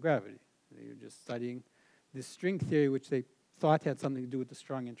quantum gravity. They were just studying this string theory, which they thought had something to do with the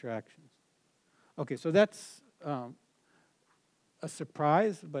strong interactions. Okay, so that's a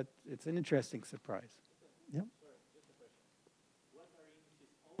surprise, but it's an interesting surprise. Yeah.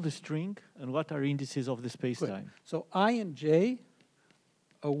 The string, and what are indices of the space-time? So I and j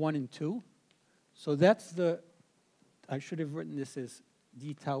are 1 and 2. So that's I should have written this as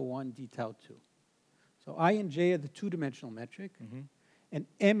d tau 1, d tau 2. So I and j are the two-dimensional metric. Mm-hmm. And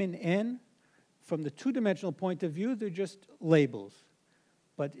m and n, from the two-dimensional point of view, they're just labels.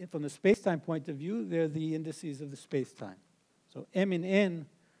 But from the space-time point of view, they're the indices of the space-time. So m and n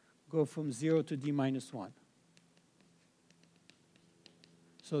go from 0 to d minus 1.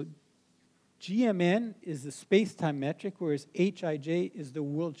 So GMN is the space-time metric, whereas HIJ is the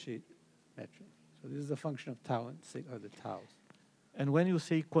worldsheet metric. So this is a function of tau or the taus. And when you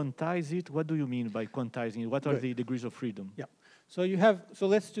say quantize it, what do you mean by quantizing it? What are the degrees of freedom? Yeah. So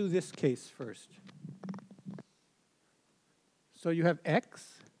let's do this case first. So you have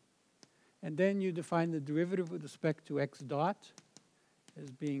x, and then you define the derivative with respect to x dot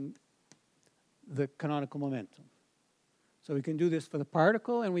as being the canonical momentum. So we can do this for the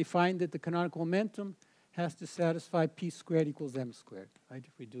particle, and we find that the canonical momentum has to satisfy p squared equals m squared, right,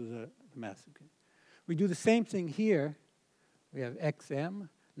 if we do the math. We do the same thing here. We have xm.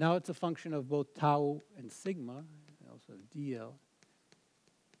 Now it's a function of both tau and sigma, and also dl.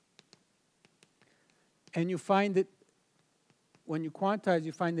 And you find that when you quantize,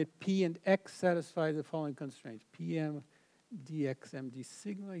 you find that p and x satisfy the following constraints. Pm dxm d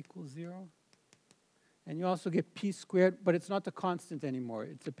sigma equals 0. And you also get p squared, but it's not the constant anymore.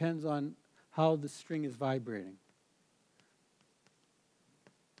 It depends on how the string is vibrating.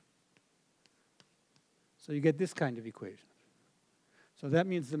 So you get this kind of equation. So that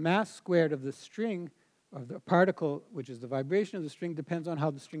means the mass squared of the string, of the particle, which is the vibration of the string, depends on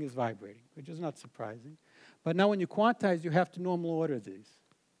how the string is vibrating, which is not surprising. But now when you quantize, you have to normal order these.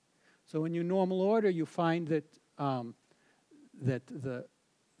 So when you normal order, you find that,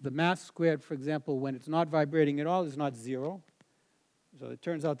 the mass squared, for example, when it's not vibrating at all, is not 0. So it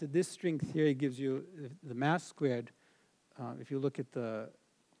turns out that this string theory gives you the mass squared. If you look at the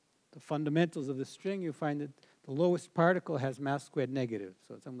fundamentals of the string, you find that the lowest particle has mass squared negative.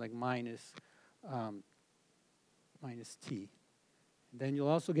 So it's something like minus t. And then you'll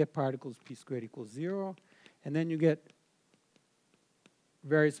also get particles p squared equals 0. And then you get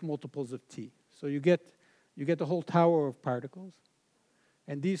various multiples of t. So you get the whole tower of particles.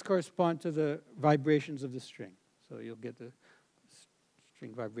 And these correspond to the vibrations of the string. So you'll get the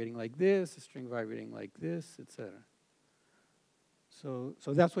string vibrating like this, the string vibrating like this, etc. So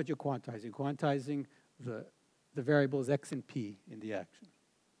that's what you're quantizing. You're quantizing the variables x and p in the action.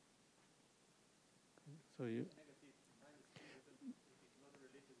 So you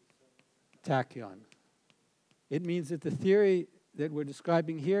tachyon. It means that the theory that we're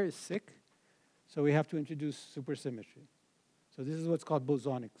describing here is sick, so we have to introduce supersymmetry. So this is what's called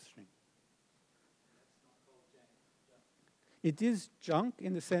bosonic string. It is junk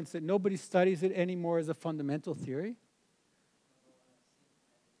in the sense that nobody studies it anymore as a fundamental theory.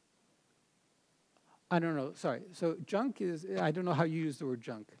 I don't know, sorry. So junk is, I don't know how you use the word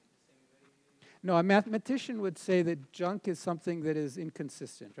junk. No, a mathematician would say that junk is something that is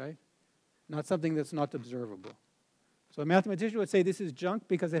inconsistent, right? Not something that's not observable. So a mathematician would say this is junk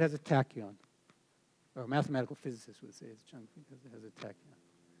because it has a tachyon. or a mathematical physicist would say it's junk because it has a tachyon.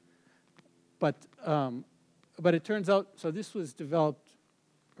 But it turns out, so this was developed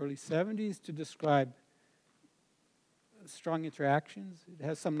early 70s to describe strong interactions. It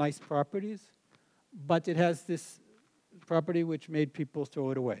has some nice properties, but it has this property which made people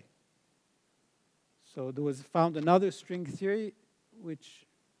throw it away. So there was found another string theory which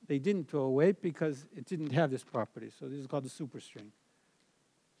they didn't throw away because it didn't have this property. So this is called the superstring.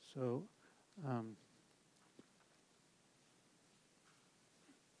 So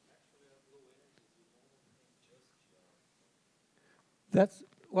that's,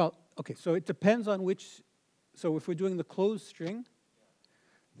 well, okay, so it depends on which, so if we're doing the closed string,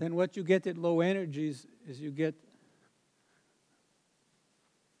 then what you get at low energies is you get,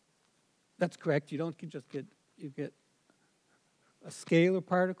 that's correct, you don't just get, you get a scalar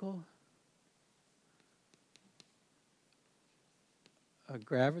particle, a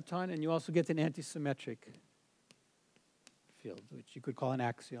graviton, and you also get an antisymmetric field, which you could call an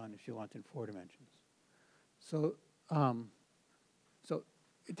axion if you want in 4 dimensions. So, so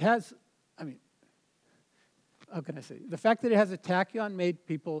it has, I mean, how can I say? The fact that it has a tachyon made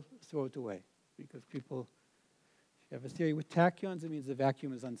people throw it away because people, if you have a theory with tachyons, it means the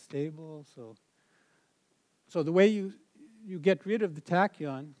vacuum is unstable. So the way you get rid of the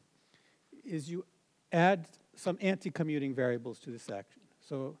tachyon is you add some anti-commuting variables to this action.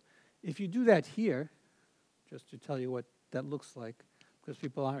 So if you do that here, just to tell you what that looks like, because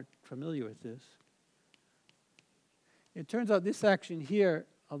people aren't familiar with this, it turns out this action here,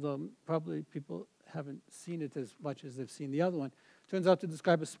 although probably people haven't seen it as much as they've seen the other one, turns out to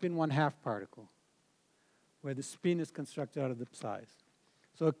describe a spin 1/2 particle, where the spin is constructed out of the psi's.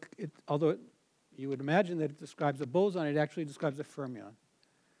 So although you would imagine that it describes a boson, it actually describes a fermion.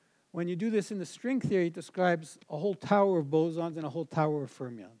 When you do this in the string theory, it describes a whole tower of bosons and a whole tower of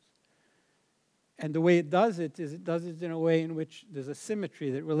fermions. And the way it does it is it does it in a way in which there's a symmetry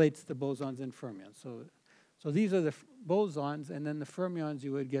that relates the bosons and fermions. So these are the bosons, and then the fermions,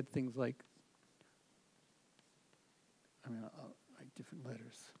 you would get things like, I mean, I'll write different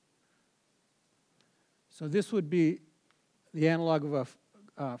letters. So this would be the analog of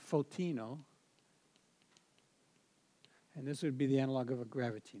a photino, and this would be the analog of a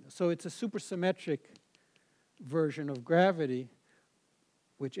gravitino. So it's a supersymmetric version of gravity,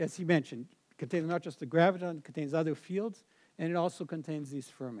 which, as he mentioned, contains not just the graviton, it contains other fields, and it also contains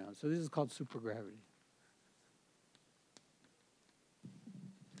these fermions. So this is called supergravity.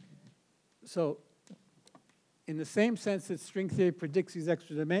 So in the same sense that string theory predicts these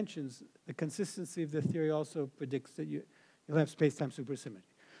extra dimensions, the consistency of the theory also predicts that you'll have space-time supersymmetry,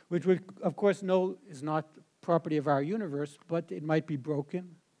 which we, of course, know is not property of our universe, but it might be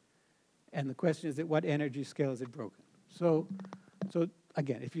broken. And the question is, at what energy scale is it broken? So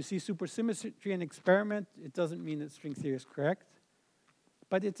again, if you see supersymmetry in an experiment, it doesn't mean that string theory is correct,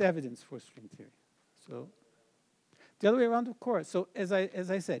 but it's evidence for string theory. So the other way around, of course. So as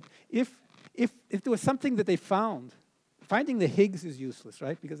I said, if there was something that they found, finding the Higgs is useless,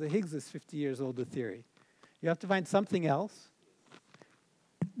 right? Because the Higgs is 50 years old, the theory. You have to find something else.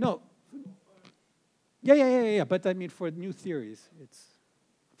 No. Yeah. But I mean, for new theories, it's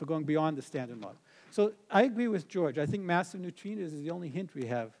for going beyond the standard model. So I agree with George. I think massive neutrinos is the only hint we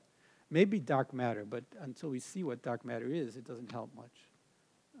have. Maybe dark matter, but until we see what dark matter is, it doesn't help much.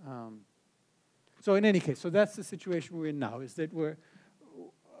 So in any case, so that's the situation we're in now, is that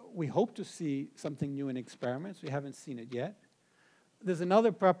we hope to see something new in experiments. We haven't seen it yet. There's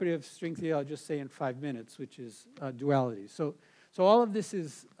another property of string theory I'll just say in 5 minutes, which is duality. So all of this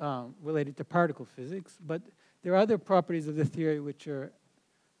is related to particle physics, but there are other properties of the theory which are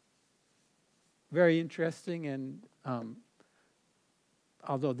very interesting, and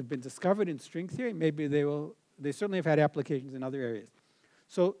although they've been discovered in string theory, maybe they certainly have had applications in other areas.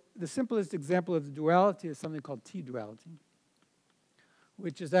 So the simplest example of the duality is something called T-duality,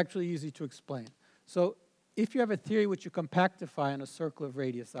 which is actually easy to explain. So if you have a theory which you compactify on a circle of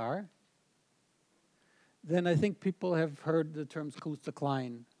radius r, then I think people have heard the terms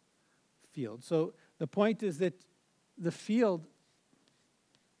Kaluza-Klein field. So the point is that the field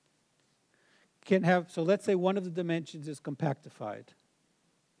can have, so let's say one of the dimensions is compactified.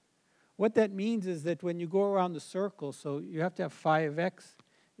 What that means is that when you go around the circle, so you have to have phi of x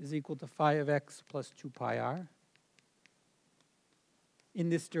is equal to phi of x plus 2 pi r in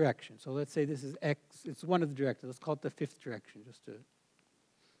this direction. So let's say this is x, it's one of the directions. Let's call it the 5th direction, just to.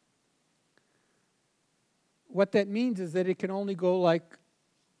 What that means is that it can only go like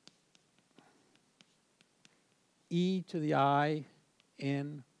e to the I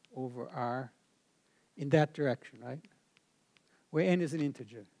n over r in that direction, right? Where n is an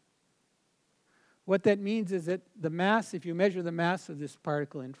integer. what that means is that the mass, if you measure the mass of this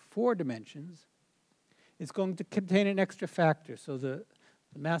particle in 4 dimensions, it's going to contain an extra factor. So the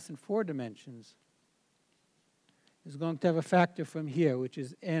mass in 4 dimensions is going to have a factor from here, which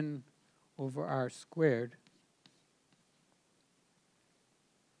is n over r squared.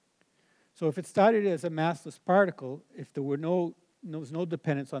 So if it started as a massless particle, if there were no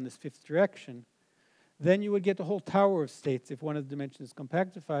dependence on this 5th direction, then you would get the whole tower of states if one of the dimensions is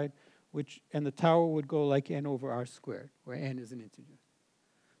compactified, and the tower would go like n over r squared, where n is an integer.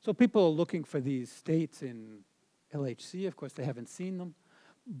 So people are looking for these states in LHC. Of course, they haven't seen them.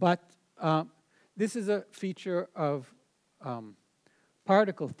 But this is a feature of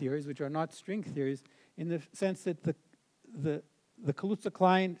particle theories, which are not string theories, in the sense that the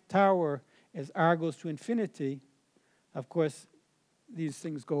Kaluza-Klein tower, as r goes to infinity, of course, these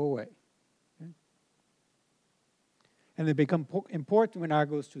things go away. Okay? And they become important when r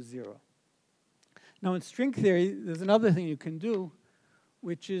goes to 0. Now, in string theory, there's another thing you can do,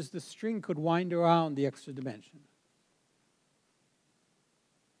 which is the string could wind around the extra dimension.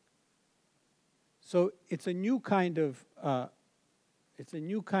 So it's a new kind of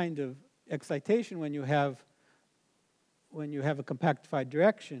excitation when you have a compactified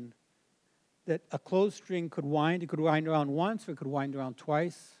direction, that a closed string could wind. It could wind around once, or it could wind around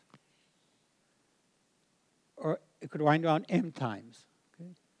twice, or it could wind around m times.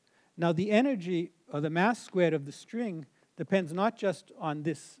 Okay? Now, the energy, or the mass squared of the string, depends not just on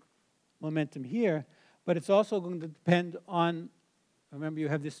this momentum here, but it's also going to depend on, remember you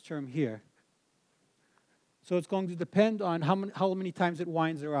have this term here. So it's going to depend on how many times it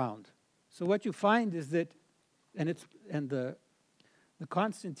winds around. So what you find is that, and the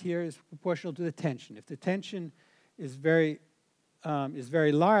constant here is proportional to the tension. If the tension is very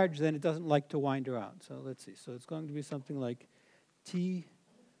large, then it doesn't like to wind around. So let's see. So it's going to be something like T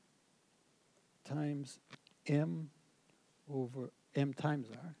times m over m times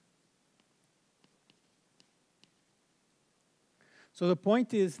r. So the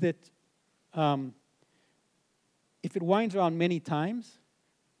point is that if it winds around many times,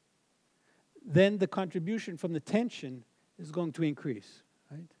 then the contribution from the tension is going to increase,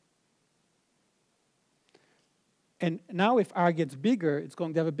 right? And now if r gets bigger, it's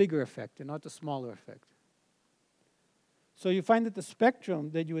going to have a bigger effect and not a smaller effect. So you find that the spectrum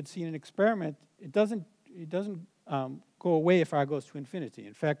that you would see in an experiment, it doesn't go away if r goes to infinity.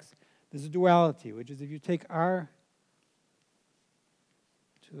 In fact, there's a duality, which is if you take r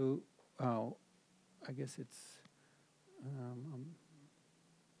to, I guess it's,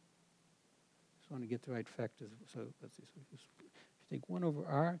 just want to get the right factors. So let's see. So if you take 1 over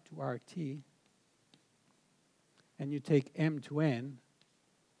r to rt, and you take m to n,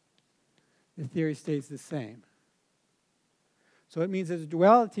 the theory stays the same. So it means there's a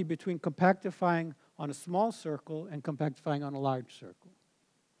duality between compactifying on a small circle and compactifying on a large circle.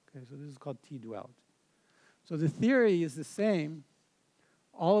 Okay, so this is called T-duality. So the theory is the same.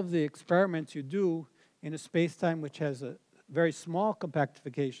 All of the experiments you do in a space-time which has a very small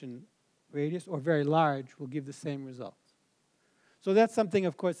compactification radius or very large will give the same results. So that's something,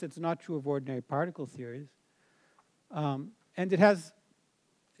 of course, that's not true of ordinary particle theories. And it has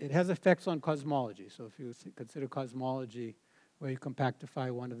effects on cosmology. So if you consider cosmology where you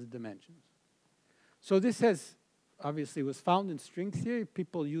compactify one of the dimensions. So this obviously was found in string theory.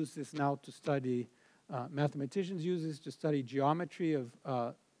 People use this now to study, mathematicians use this to study geometry of,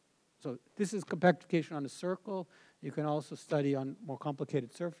 so this is compactification on a circle. You can also study on more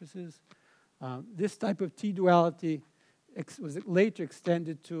complicated surfaces. This type of T-duality was later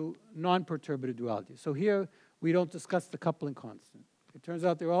extended to non-perturbative duality. So here we don't discuss the coupling constant. It turns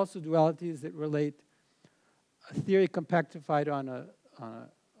out there are also dualities that relate a theory compactified on a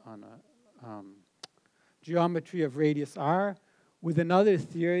geometry of radius r with another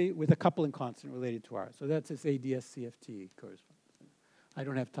theory with a coupling constant related to r. So that's this ADS-CFT correspondence. I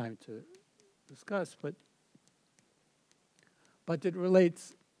don't have time to discuss, but it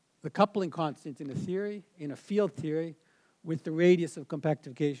relates the coupling constant in a theory, in a field theory, with the radius of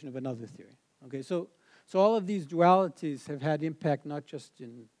compactification of another theory. Okay, so all of these dualities have had impact not just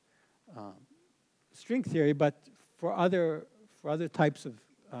in string theory, but for other types of,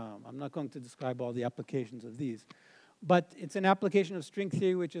 I'm not going to describe all the applications of these, but it's an application of string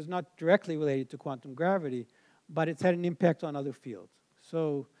theory which is not directly related to quantum gravity, but it's had an impact on other fields.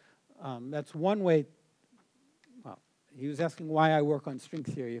 So that's one way. Well, he was asking why I work on string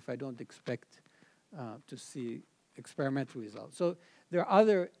theory if I don't expect to see experimental results. So there are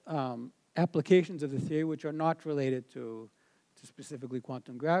other applications of the theory which are not related to specifically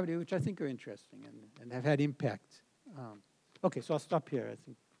quantum gravity, which I think are interesting and have had impact. Okay, so I'll stop here, I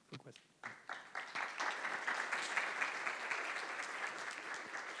think, for questions.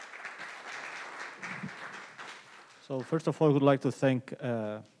 So first of all, I would like to thank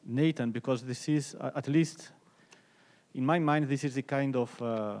Nathan, because this is, at least in my mind, this is the kind of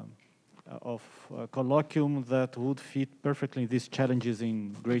colloquium that would fit perfectly these challenges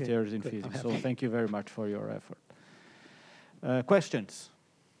in great Okay, areas in good. physics. I'm So happy. thank you very much for your effort. Questions?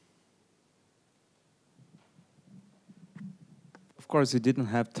 Of course, we didn't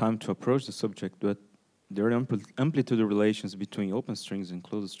have time to approach the subject, but there are amplitude relations between open strings and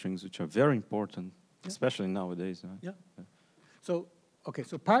closed strings, which are very important, especially nowadays. Yeah. So, okay,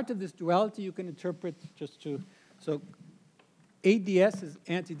 so part of this duality you can interpret just to, so ADS is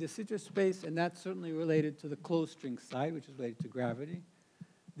anti-de Sitter space, and that's certainly related to the closed string side, which is related to gravity.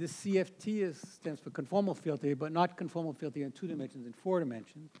 This CFT stands for conformal field theory, but not conformal field theory in 2 dimensions, in 4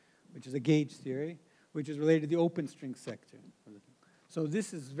 dimensions, which is a gauge theory, which is related to the open string sector. So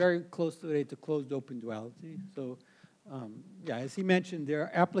this is very closely related to closed open duality. So yeah, as he mentioned, there are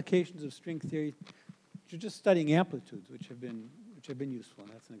applications of string theory to just studying amplitudes, which have been useful,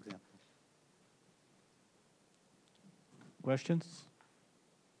 and that's an example. Questions?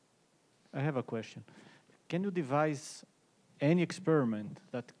 I have a question. Can you devise any experiment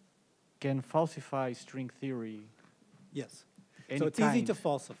that can falsify string theory? Yes. Any So it's easy kind? to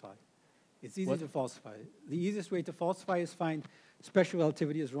falsify. It's easy What? to falsify. The easiest way to falsify is find special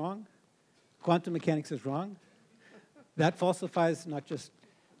relativity is wrong, quantum mechanics is wrong. That falsifies not just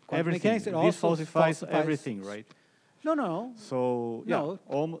quantum Everything. mechanics, it This also falsifies everything, right? No, no. So, yeah,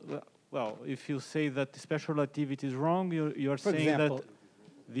 No. well, if you say that special relativity is wrong, you're For saying example, that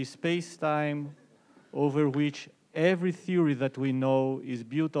the space-time over which every theory that we know is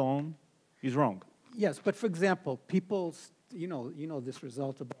built on is wrong. yes, but for example, people, you know this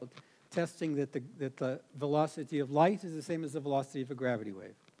result about testing that the velocity of light is the same as the velocity of a gravity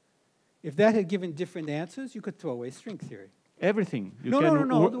wave. If that had given different answers, you could throw away string theory. Everything. You No. can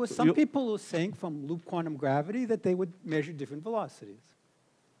There was some people who were saying from loop quantum gravity that they would measure different velocities.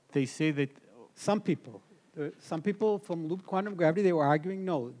 They say that Some people from loop quantum gravity, they were arguing,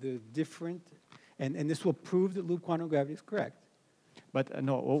 no, they're different, and this will prove that loop quantum gravity is correct. But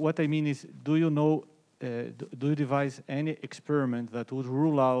no, what I mean is, do you know, do you devise any experiment that would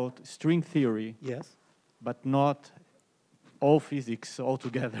rule out string theory, Yes. but not all physics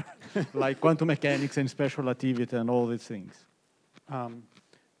altogether, like quantum mechanics and special relativity and all these things?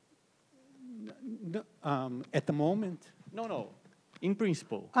 At the moment, No. In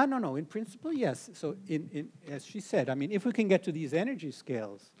principle. no, in principle, yes. So as she said, I mean, if we can get to these energy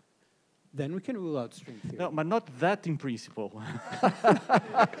scales, then we can rule out string theory. No, but not that in principle.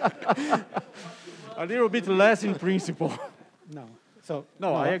 A little bit less in principle. No. So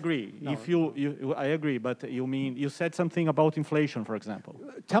No, I agree. no. If I agree, but you said something about inflation, for example.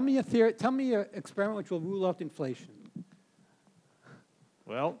 Tell me a theory. Tell me an experiment which will rule out inflation.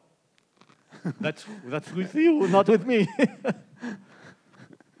 Well, that's with you, not with me.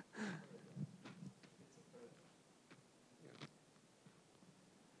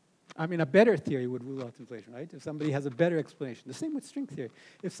 I mean, a better theory would rule out inflation, right? If somebody has a better explanation. The same with string theory.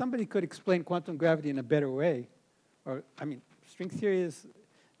 If somebody could explain quantum gravity in a better way, or, I mean, string theory is,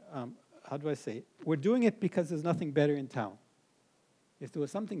 how do I say it? We're doing it because there's nothing better in town. If there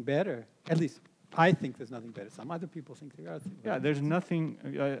was something better, at least I think there's nothing better. Some other people think there are things better. Yeah, there's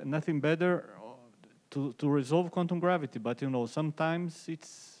nothing better to resolve quantum gravity, but sometimes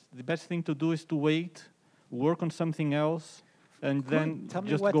it's the best thing to do is to wait, work on something else, and then Tell me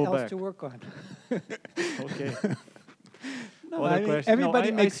just what go else back. to work on. Okay. No, Other I mean, questions?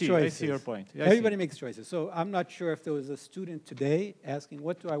 everybody No, makes I choices. see your point. Yeah, I Everybody see. makes choices. So I'm not sure if there was a student today asking,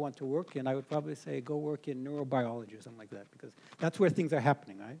 what do I want to work in? I would probably say, go work in neurobiology or something like that, because that's where things are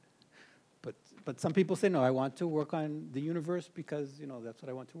happening, right? But some people say, no, I want to work on the universe because, that's what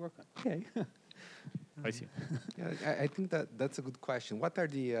I want to work on. Okay. I see. Yeah, I think that's a good question. What are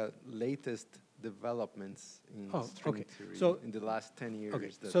the latest developments in string okay. theory So- in the last 10 years?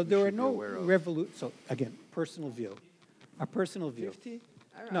 Okay. That So we there are should be no aware of? revolution. So again, personal view. A personal view. 50?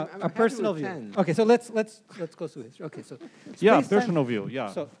 No, I'm a happy personal with view. 10. Okay, so let's go through this. Okay, so Yeah, space-time- personal view. Yeah.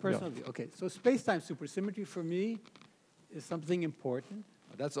 So personal view. Okay, so space-time supersymmetry for me is something important.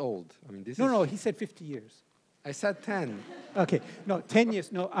 That's old. I mean, this No, is... he said 50 years. I said 10. Okay, no, 10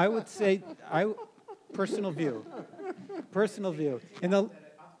 years. No, I would say personal view. Personal view.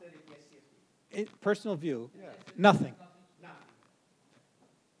 Personal view. Nothing.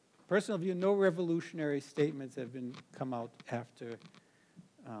 Personal view. No revolutionary statements have come out after.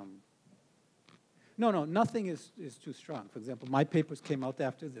 No, nothing is too strong. For example, my papers came out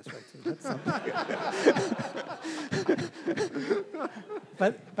after this, right? So that's something.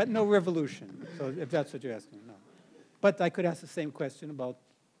 but no revolution. So if that's what you're asking, no. But I could ask the same question about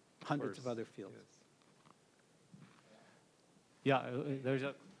hundreds of other fields. Yeah, there's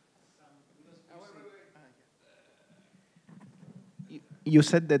a... You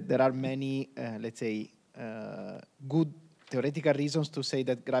said that there are many, let's say, good theoretical reasons to say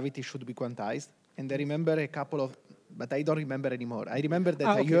that gravity should be quantized. And I remember a couple of, but I don't remember anymore. I remember that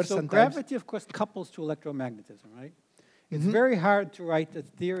I heard so sometimes... gravity, of course, couples to electromagnetism, right? It's very hard to write a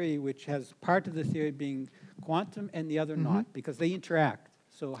theory which has part of the theory being quantum and the other not, because they interact.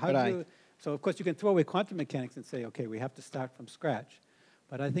 So how do you... So, of course, you can throw away quantum mechanics and say, okay, we have to start from scratch.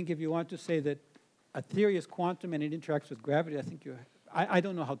 But I think if you want to say that a theory is quantum and it interacts with gravity, I think I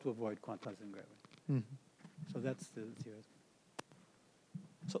don't know how to avoid quantizing gravity. So that's the theory.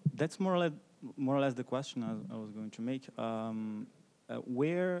 So that's more or less the question I was going to make.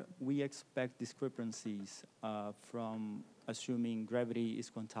 Where we expect discrepancies from assuming gravity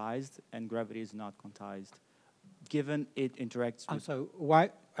is quantized and gravity is not quantized, given it interacts with... So why,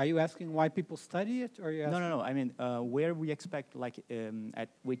 are you asking why people study it? Or are you asking No. I mean, where we expect, like, at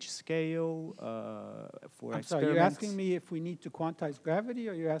which scale for I'm experiments... sorry, you're asking me if we need to quantize gravity,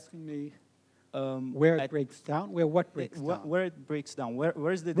 or you're asking me where it breaks down? Where what breaks down? Where it breaks down.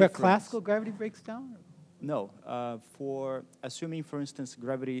 Where's the Where difference? classical gravity breaks down? No. For assuming, for instance,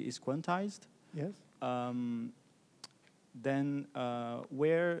 gravity is quantized, Yes. then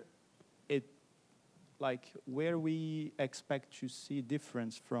where we expect to see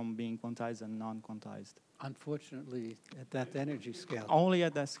difference from being quantized and non-quantized? Unfortunately, at that energy scale. Only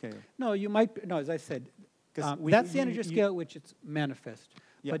at that scale. No, you might, no, as I said, that's the energy scale at which it's manifest.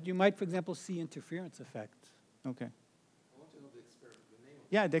 Yeah. But you might, for example, see interference effects. Okay.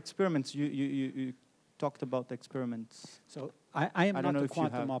 Yeah, the experiments, you talked about the experiments. So I am I don't not know a if you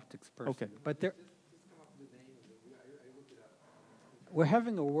quantum have... optics person. Okay. But there, we're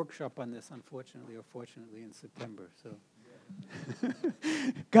having a workshop on this, unfortunately or fortunately, in September. So,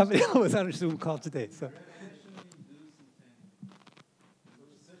 Gabriel was on a Zoom call today. So,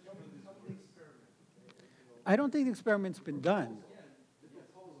 I don't think the experiment's been done.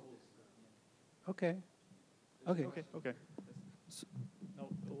 Okay. Okay. No,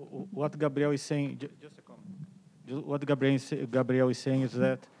 what Gabriel is saying, just a comment. What Gabriel is saying is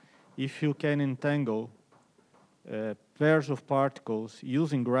that if you can entangle pairs of particles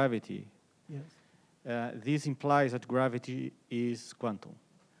using gravity, Yes. this implies that gravity is quantum.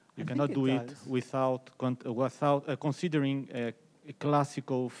 You cannot do it without considering a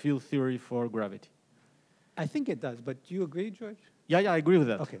classical field theory for gravity. I think it does, but do you agree, George? Yeah, I agree with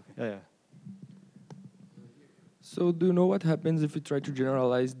that. Okay. Yeah. So do you know what happens if you try to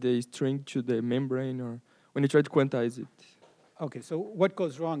generalize the string to the membrane, or when you try to quantize it? Okay, so what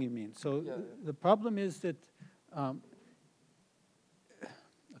goes wrong, you mean? So the problem is that,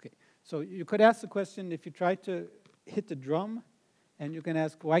 okay, so you could ask the question, if you try to hit the drum, and you can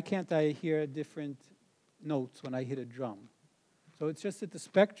ask, why can't I hear different notes when I hit a drum? So it's just that the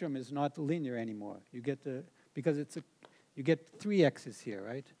spectrum is not linear anymore. You get because you get 3 x's here,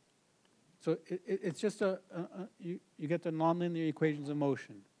 right? So it's just you get the nonlinear equations of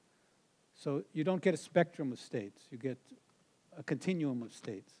motion. So you don't get a spectrum of states. You get a continuum of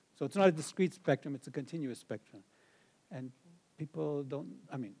states. So it's not a discrete spectrum, it's a continuous spectrum. And people don't,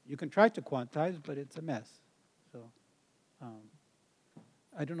 I mean, you can try to quantize, but it's a mess. So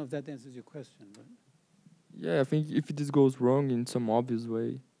I don't know if that answers your question. But Yeah, I think if this goes wrong in some obvious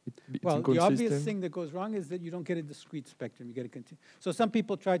way, it's well, the obvious inconsistent. thing that goes wrong is that you don't get a discrete spectrum, you get a continuum. So some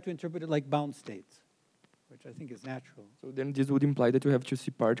people try to interpret it like bound states, which I think is natural. So then this would imply that you have to see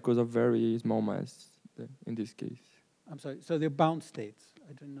particles of very small mass in this case. I'm sorry, so they're bound states.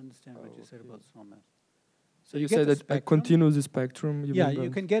 I didn't understand what you said about small mass. So you get said the that a spectrum. continuous spectrum. Yeah, you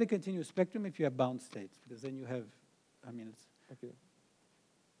can get a continuous spectrum if you have bound states, because then you have, I mean, it's... Okay.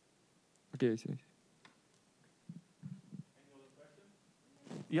 Okay, I see.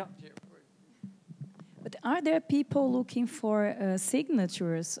 Yeah. But are there people looking for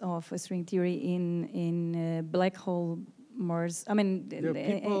signatures of a string theory in black hole Mars? I mean, There are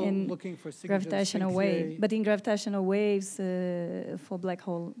people in looking for signatures of gravitational string wave, theory. but in gravitational waves for black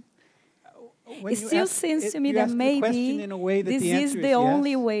hole. When It you still ask seems it- to me you that ask the question maybe in a way that this the is answer the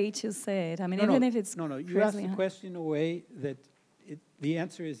only yes. way to say it. I mean, No, even no, if it's no. You ask crazily the high. question in a way that the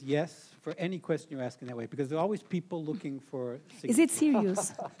answer is yes for any question you ask in that way, because there are always people looking for Is signatures. it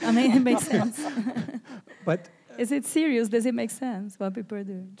serious? I mean, it makes sense. But Is it serious? Does it make sense what people are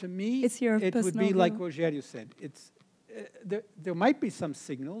doing? to me, It's your it would personal be like view. Rogerio said. It's there might be some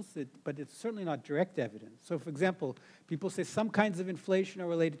signals, but it's certainly not direct evidence. So, for example, people say some kinds of inflation are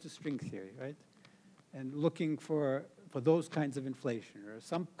related to string theory, right? And looking for those kinds of inflation, or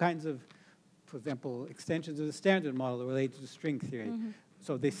some kinds of, for example, extensions of the standard model are related to string theory.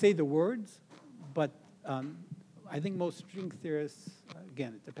 So they say the words, but I think most string theorists,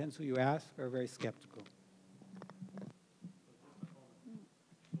 again, it depends who you ask, are very skeptical.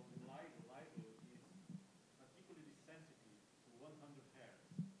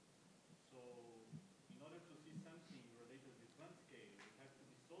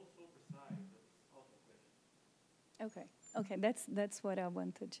 Okay, okay, that's what I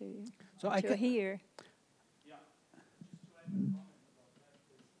wanted to So I can hear.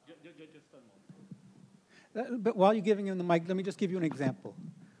 But while you're giving him the mic, let me just give you an example.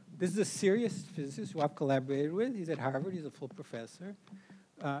 This is a serious physicist who I've collaborated with. He's at Harvard. He's a full professor.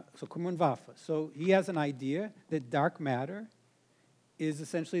 So Kumon-Vafa. So he has an idea that dark matter is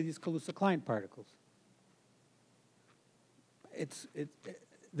essentially these Kaluza-Klein particles.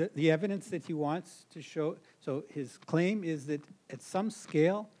 The evidence that he wants to show, so his claim is that at some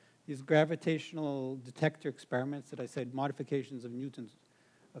scale, these gravitational detector experiments that I said, modifications of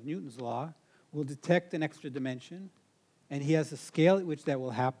Newton's law, will detect an extra dimension, and he has a scale at which that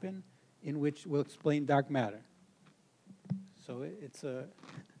will happen, in which will explain dark matter. So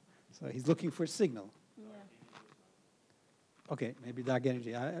so he's looking for a signal. Yeah. Okay, maybe dark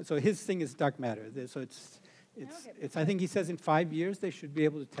energy. So his thing is dark matter. So Okay. I think he says in 5 years they should be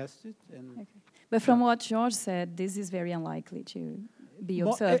able to test it. Okay. But from what George said, this is very unlikely to be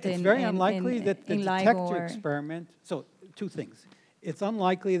observed it's very unlikely that the in LIGO detector experiment, so 2 things. It's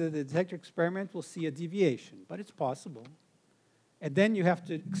unlikely that the detector experiment will see a deviation, but it's possible. And then you have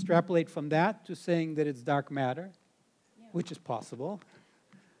to extrapolate from that to saying that it's dark matter, which is possible.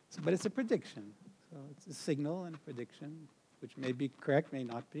 So, but it's a prediction. So it's a signal and a prediction, which may be correct, may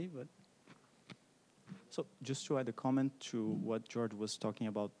not be, but. So just to add a comment to what George was talking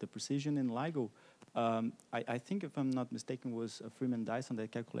about, the precision in LIGO, I think, if I'm not mistaken, was Freeman Dyson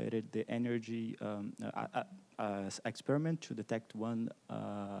that calculated the energy experiment to detect one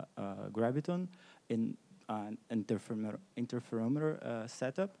graviton in an interferometer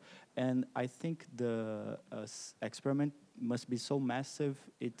setup. And I think the experiment must be so massive,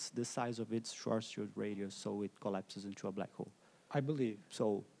 it's the size of its Schwarzschild radius, so it collapses into a black hole. I believe.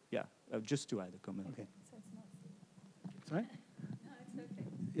 So, yeah, just to add a comment. Okay. Sorry? No, it's okay.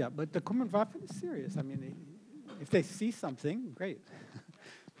 Yeah, but the Kumon-Vafa is serious. I mean, if they see something, great.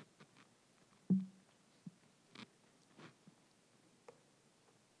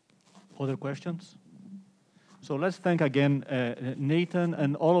 Other questions? So let's thank again Nathan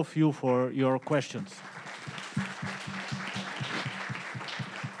and all of you for your questions.